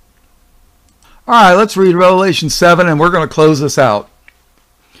 All right, let's read Revelation 7, and we're going to close this out.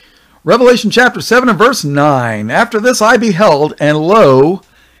 Revelation chapter 7 and verse 9. After this I beheld, and lo,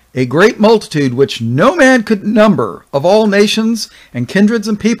 a great multitude which no man could number, of all nations and kindreds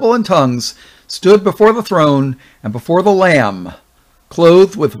and people and tongues, stood before the throne and before the Lamb,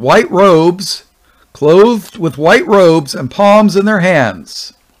 clothed with white robes and palms in their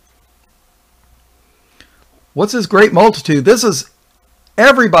hands. What's this great multitude? This is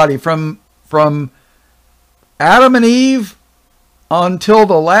everybody from Adam and Eve until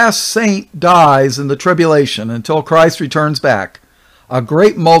the last saint dies in the tribulation, until Christ returns back. A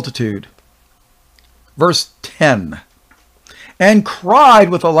great multitude. Verse 10. And cried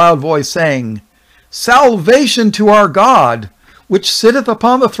with a loud voice, saying, Salvation to our God, which sitteth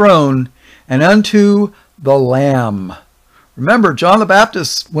upon the throne, and unto the Lamb. Remember, John the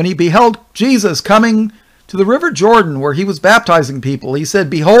Baptist, when he beheld Jesus coming to the river Jordan, where he was baptizing people, he said,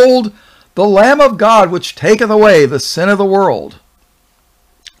 Behold, the Lamb of God, which taketh away the sin of the world.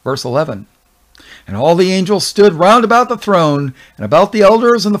 Verse 11. And all the angels stood round about the throne, and about the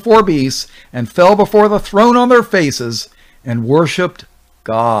elders and the four beasts, and fell before the throne on their faces, and worshipped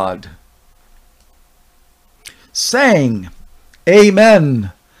God, saying,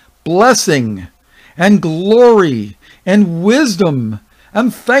 Amen, blessing, and glory, and wisdom,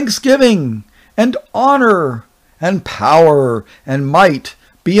 and thanksgiving, and honor, and power, and might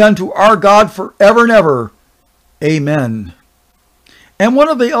be unto our God forever and ever. Amen. And one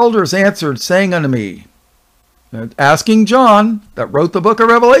of the elders answered, saying unto me, asking John, that wrote the book of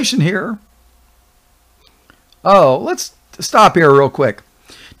Revelation here. Oh, let's stop here real quick.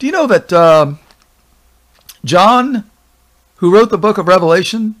 Do you know that John, who wrote the book of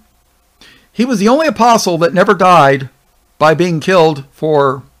Revelation, he was the only apostle that never died by being killed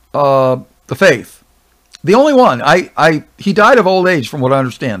for the faith. The only one. He died of old age, from what I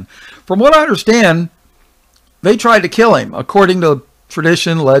understand. From what I understand, they tried to kill him, according to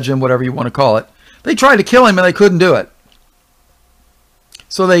tradition, legend, whatever you want to call it. They tried to kill him and they couldn't do it.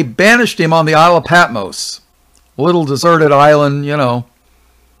 So they banished him on the Isle of Patmos, a little deserted island, you know.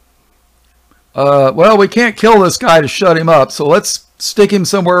 Well, we can't kill this guy to shut him up, so let's stick him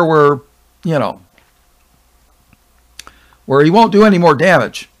somewhere where, you know, where he won't do any more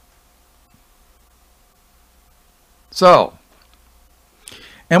damage. So,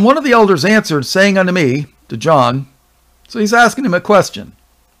 and one of the elders answered, saying unto me, to John, so he's asking him a question.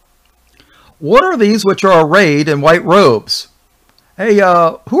 What are these which are arrayed in white robes? Hey,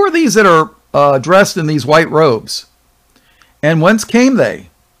 who are these that are dressed in these white robes? And whence came they?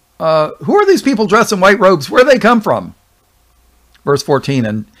 Who are these people dressed in white robes? Where do they come from? Verse 14,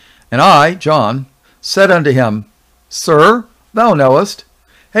 and I, John, said unto him, Sir, thou knowest.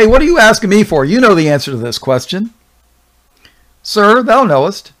 Hey, what are you asking me for? You know the answer to this question. Sir, thou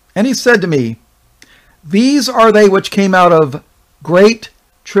knowest. And he said to me, These are they which came out of great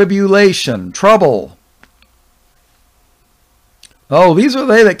tribulation, trouble. Oh, these are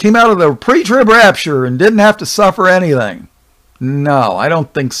they that came out of the pre-trib rapture and didn't have to suffer anything. No, I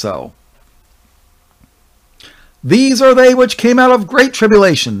don't think so. These are they which came out of great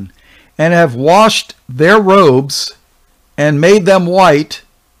tribulation and have washed their robes and made them white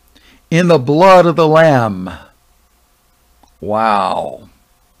in the blood of the Lamb. Wow.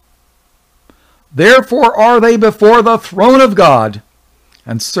 Therefore are they before the throne of God,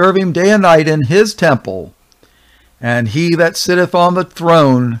 and serve him day and night in his temple. And he that sitteth on the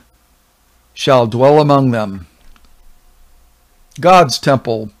throne shall dwell among them. God's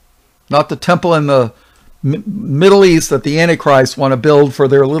temple, not the temple in the Middle East that the Antichrist want to build for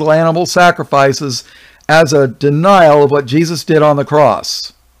their little animal sacrifices as a denial of what Jesus did on the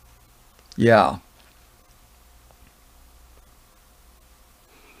cross. Yeah.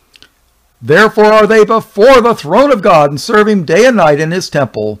 Therefore are they before the throne of God, and serve him day and night in his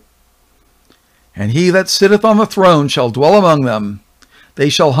temple. And he that sitteth on the throne shall dwell among them. They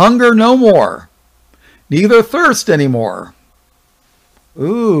shall hunger no more, neither thirst any more.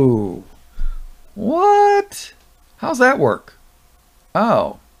 Ooh. What? How's that work?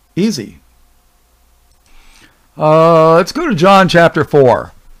 Oh, easy. Let's go to John chapter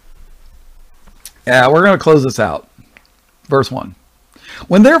 4. Yeah, we're going to close this out. Verse 1.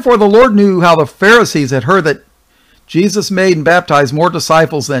 When therefore the Lord knew how the Pharisees had heard that Jesus made and baptized more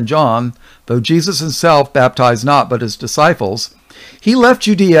disciples than John, though Jesus himself baptized not, but his disciples, he left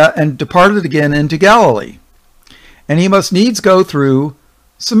Judea and departed again into Galilee. And he must needs go through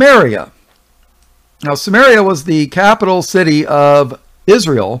Samaria. Now, Samaria was the capital city of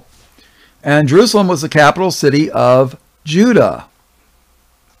Israel, and Jerusalem was the capital city of Judah.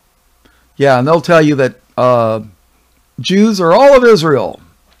 Yeah, and they'll tell you that Jews are all of Israel.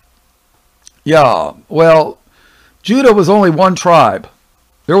 Yeah, well, Judah was only one tribe.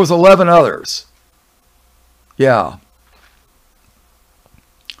 There was 11 others. Yeah.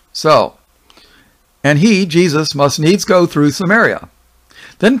 So, and he, Jesus, must needs go through Samaria.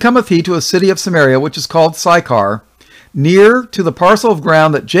 Then cometh he to a city of Samaria, which is called Sychar, near to the parcel of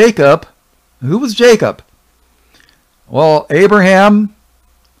ground that Jacob, who was Jacob? Well, Abraham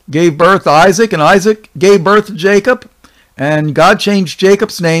gave birth to Isaac, and Isaac gave birth to Jacob, and God changed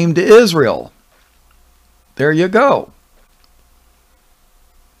Jacob's name to Israel. There you go.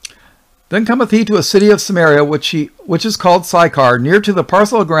 Then cometh he to a city of Samaria, which is called Sychar, near to the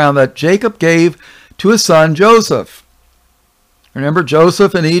parcel of ground that Jacob gave to his son Joseph. Remember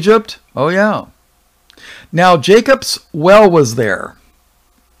Joseph in Egypt? Oh yeah. Now Jacob's well was there.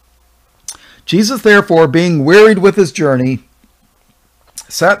 Jesus therefore, being wearied with his journey,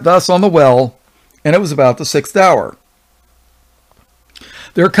 sat thus on the well, and it was about the 6th hour.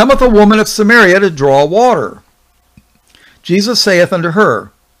 There cometh a woman of Samaria to draw water. Jesus saith unto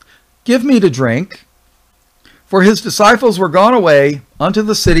her, Give me to drink. For his disciples were gone away unto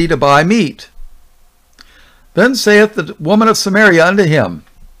the city to buy meat. Then saith the woman of Samaria unto him,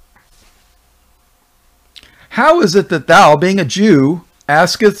 How is it that thou, being a Jew,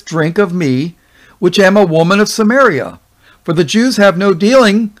 askest drink of me, which am a woman of Samaria? For the Jews have no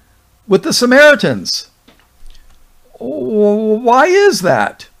dealing with the Samaritans. Why is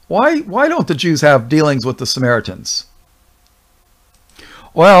that? Why don't the Jews have dealings with the Samaritans?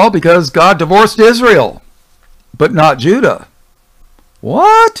 Well, because God divorced Israel, but not Judah.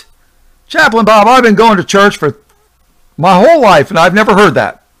 What? Chaplain Bob, I've been going to church for my whole life, and I've never heard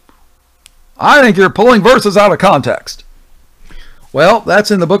that. I think you're pulling verses out of context. Well,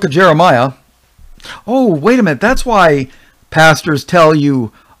 that's in the book of Jeremiah. Oh, wait a minute. That's why pastors tell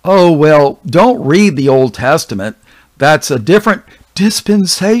you, oh, well, don't read the Old Testament. That's a different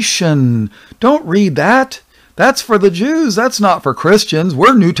dispensation. Don't read that. That's for the Jews. That's not for Christians.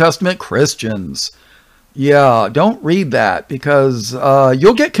 We're New Testament Christians. Yeah, don't read that because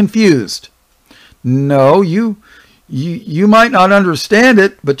you'll get confused. No, you might not understand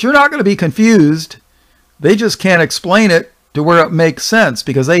it, but you're not going to be confused. They just can't explain it to where it makes sense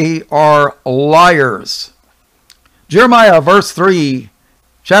because they are liars. Jeremiah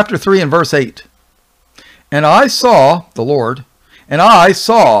chapter 3 and verse 8. And I saw, the Lord, and I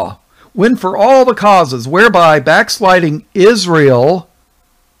saw, when for all the causes whereby backsliding Israel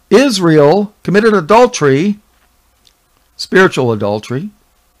committed adultery, spiritual adultery,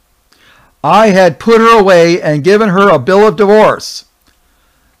 I had put her away and given her a bill of divorce.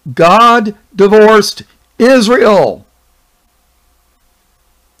 God divorced Israel.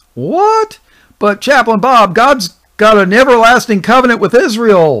 What? But Chaplain Bob, God's got an everlasting covenant with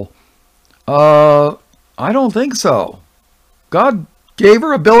Israel. I don't think so. God gave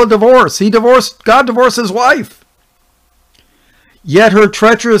her a bill of divorce. God divorced his wife. Yet her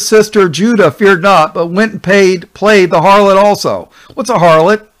treacherous sister Judah feared not, but went and played the harlot also. What's a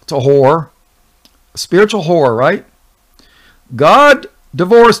harlot? It's a whore. A spiritual whore, right? God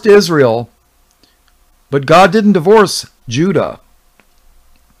divorced Israel, but God didn't divorce Judah.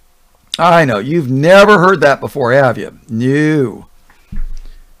 I know, you've never heard that before, have you? No.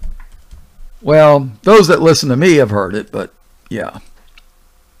 Well, those that listen to me have heard it, but yeah.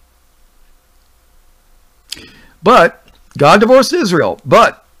 But God divorced Israel.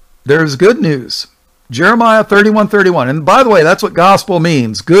 But there's good news. Jeremiah 31:31. And by the way, that's what gospel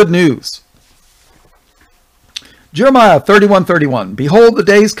means. Good news. Jeremiah 31:31. Behold, the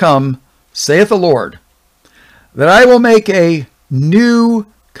days come, saith the Lord, that I will make a new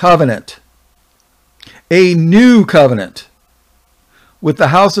covenant. A new covenant with the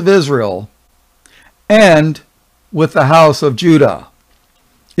house of Israel and with the house of Judah.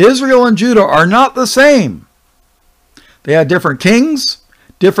 Israel and Judah are not the same. They had different kings,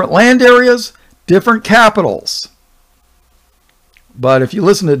 different land areas, different capitals. But if you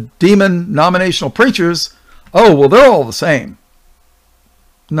listen to demon-nominational preachers, oh, well, they're all the same.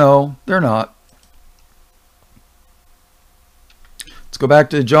 No, they're not. Let's go back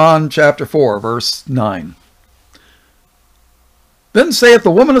to John chapter 4, verse 9. Then saith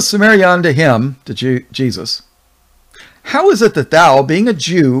the woman of Samaria unto him, to Jesus, How is it that thou, being a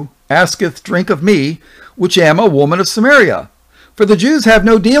Jew, asketh drink of me, which am a woman of Samaria? For the Jews have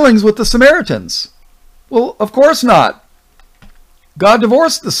no dealings with the Samaritans. Well, of course not. God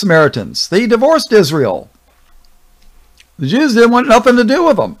divorced the Samaritans. They divorced Israel. The Jews didn't want nothing to do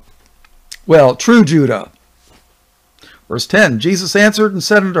with them. Well, true Judah. Verse 10, Jesus answered and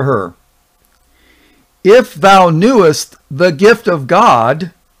said unto her, If thou knewest the gift of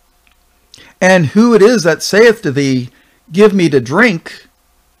God, and who it is that saith to thee, Give me to drink,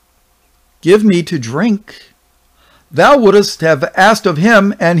 thou wouldest have asked of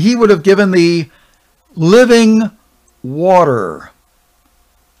him, and he would have given thee living water.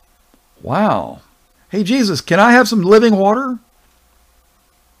 Wow. Hey, Jesus, can I have some living water?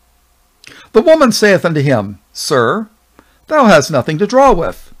 The woman saith unto him, Sir, thou hast nothing to draw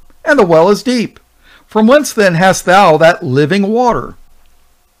with, and the well is deep. From whence then hast thou that living water?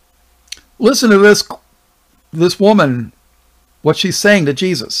 Listen to this woman, what she's saying to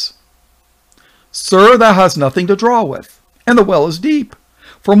Jesus. Sir, thou hast nothing to draw with, and the well is deep.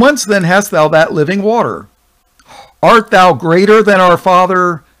 From whence then hast thou that living water? Art thou greater than our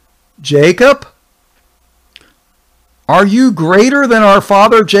father Jacob? Are you greater than our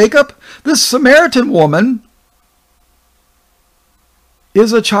father Jacob? This Samaritan woman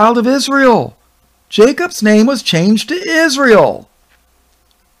is a child of Israel. Jacob's name was changed to Israel.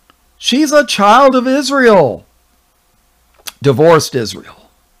 She's a child of Israel. Divorced Israel.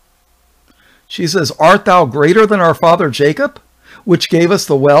 She says, Art thou greater than our father Jacob, which gave us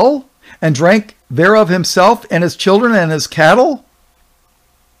the well, and drank thereof himself, and his children, and his cattle?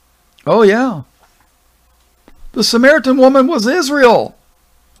 Oh, yeah. The Samaritan woman was Israel.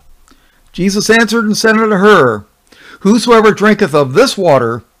 Jesus answered and said unto her, Whosoever drinketh of this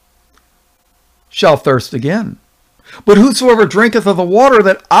water shall thirst again. But whosoever drinketh of the water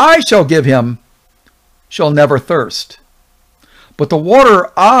that I shall give him shall never thirst. But the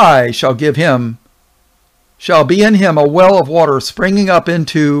water I shall give him shall be in him a well of water springing up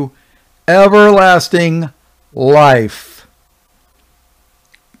into everlasting life.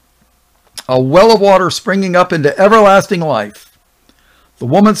 A well of water springing up into everlasting life. The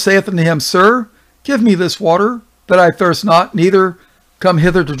woman saith unto him, Sir, give me this water, that I thirst not, neither come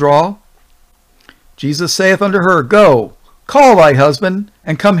hither to draw. Jesus saith unto her, Go, call thy husband,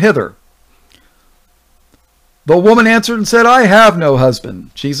 and come hither. The woman answered and said, I have no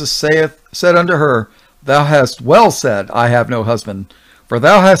husband. Jesus said unto her, Thou hast well said, I have no husband. For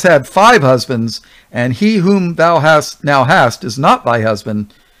thou hast had 5 husbands, and he whom thou now hast is not thy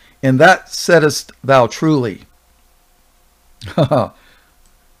husband. In that saidst thou truly.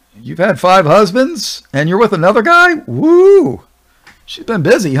 You've had 5 husbands, and you're with another guy? Woo! She's been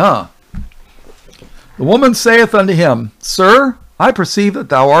busy, huh? The woman saith unto him, Sir, I perceive that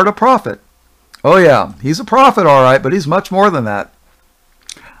thou art a prophet. Oh yeah, he's a prophet, all right, but he's much more than that.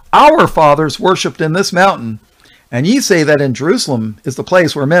 Our fathers worshipped in this mountain, and ye say that in Jerusalem is the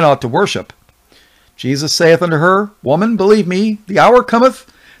place where men ought to worship. Jesus saith unto her, Woman, believe me, the hour cometh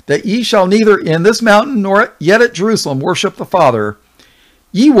that ye shall neither in this mountain nor yet at Jerusalem worship the Father.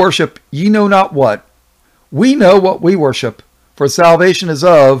 Ye worship ye know not what. We know what we worship, for salvation is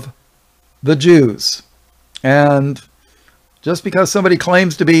of the Jews. And just because somebody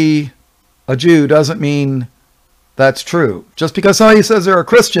claims to be a Jew doesn't mean that's true. Just because somebody says they're a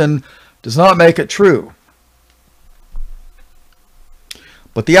Christian does not make it true.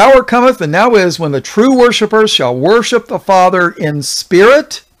 But the hour cometh, and now is, when the true worshipers shall worship the Father in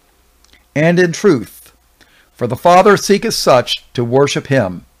spirit and in truth. For the Father seeketh such to worship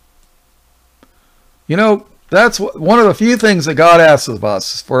him. You know, that's one of the few things that God asks of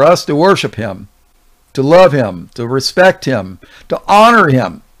us, for us to worship him, to love him, to respect him, to honor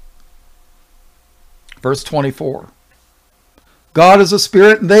him. Verse 24. God is a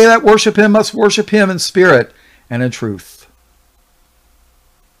spirit, and they that worship him must worship him in spirit and in truth.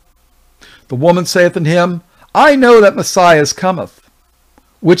 The woman saith unto him, I know that Messiah cometh,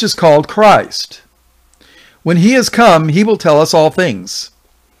 which is called Christ. When he is come, he will tell us all things.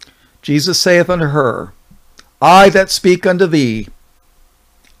 Jesus saith unto her, I that speak unto thee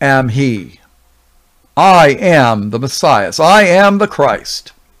am he. I am the Messiah. I am the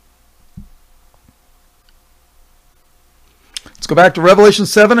Christ. Let's go back to Revelation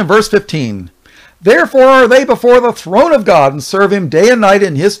 7 and verse 15. Therefore are they before the throne of God, and serve him day and night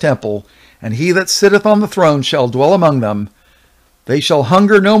in his temple, and he that sitteth on the throne shall dwell among them. They shall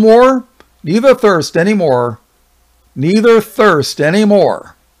hunger no more, neither thirst any more, neither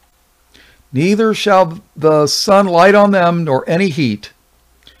shall the sun light on them, nor any heat.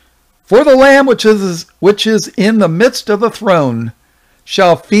 For the Lamb which is in the midst of the throne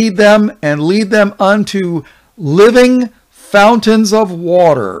shall feed them and lead them unto living fountains of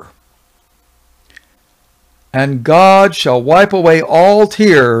water. And God shall wipe away all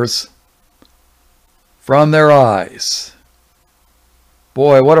tears from their eyes.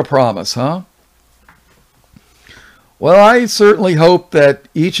 Boy, what a promise, huh? Well, I certainly hope that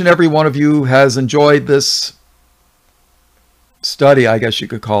each and every one of you has enjoyed this study, I guess you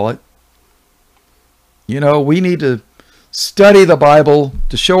could call it. You know, we need to study the Bible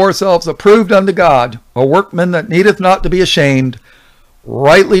to show ourselves approved unto God, a workman that needeth not to be ashamed,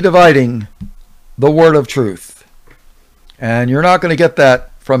 rightly dividing the word of truth. And you're not going to get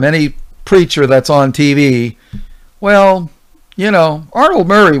that from any preacher that's on TV. Well, you know, Arnold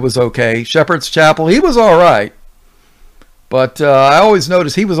Murray was okay. Shepherd's Chapel, he was all right. But I always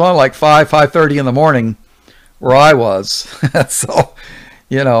noticed he was on like 5:30 in the morning where I was. So,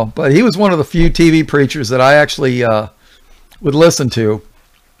 you know, but he was one of the few TV preachers that I actually would listen to.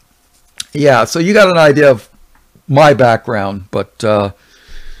 Yeah, so you got an idea of my background. But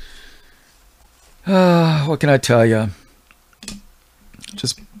what can I tell you?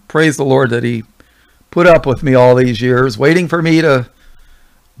 Just praise the Lord that he put up with me all these years, waiting for me to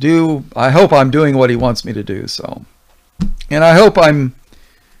do. I hope I'm doing what he wants me to do. So, and I hope I'm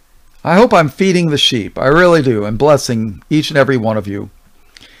feeding the sheep. I really do, and blessing each and every one of you.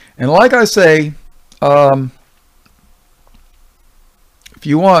 And like I say, if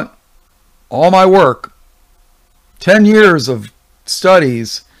you want all my work, 10 years of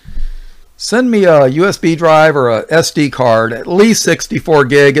studies, send me a USB drive or a SD card, at least 64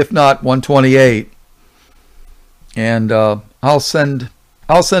 gig, if not 128. And I'll send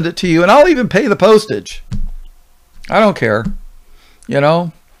it to you, and I'll even pay the postage. I don't care, you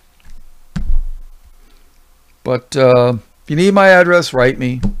know. But if you need my address, write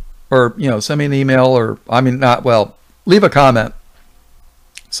me, or, you know, send me an email, or, I mean, not, well, leave a comment.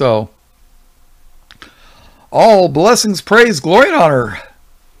 So, all blessings, praise, glory, and honor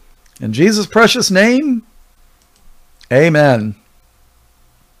in Jesus' precious name. Amen.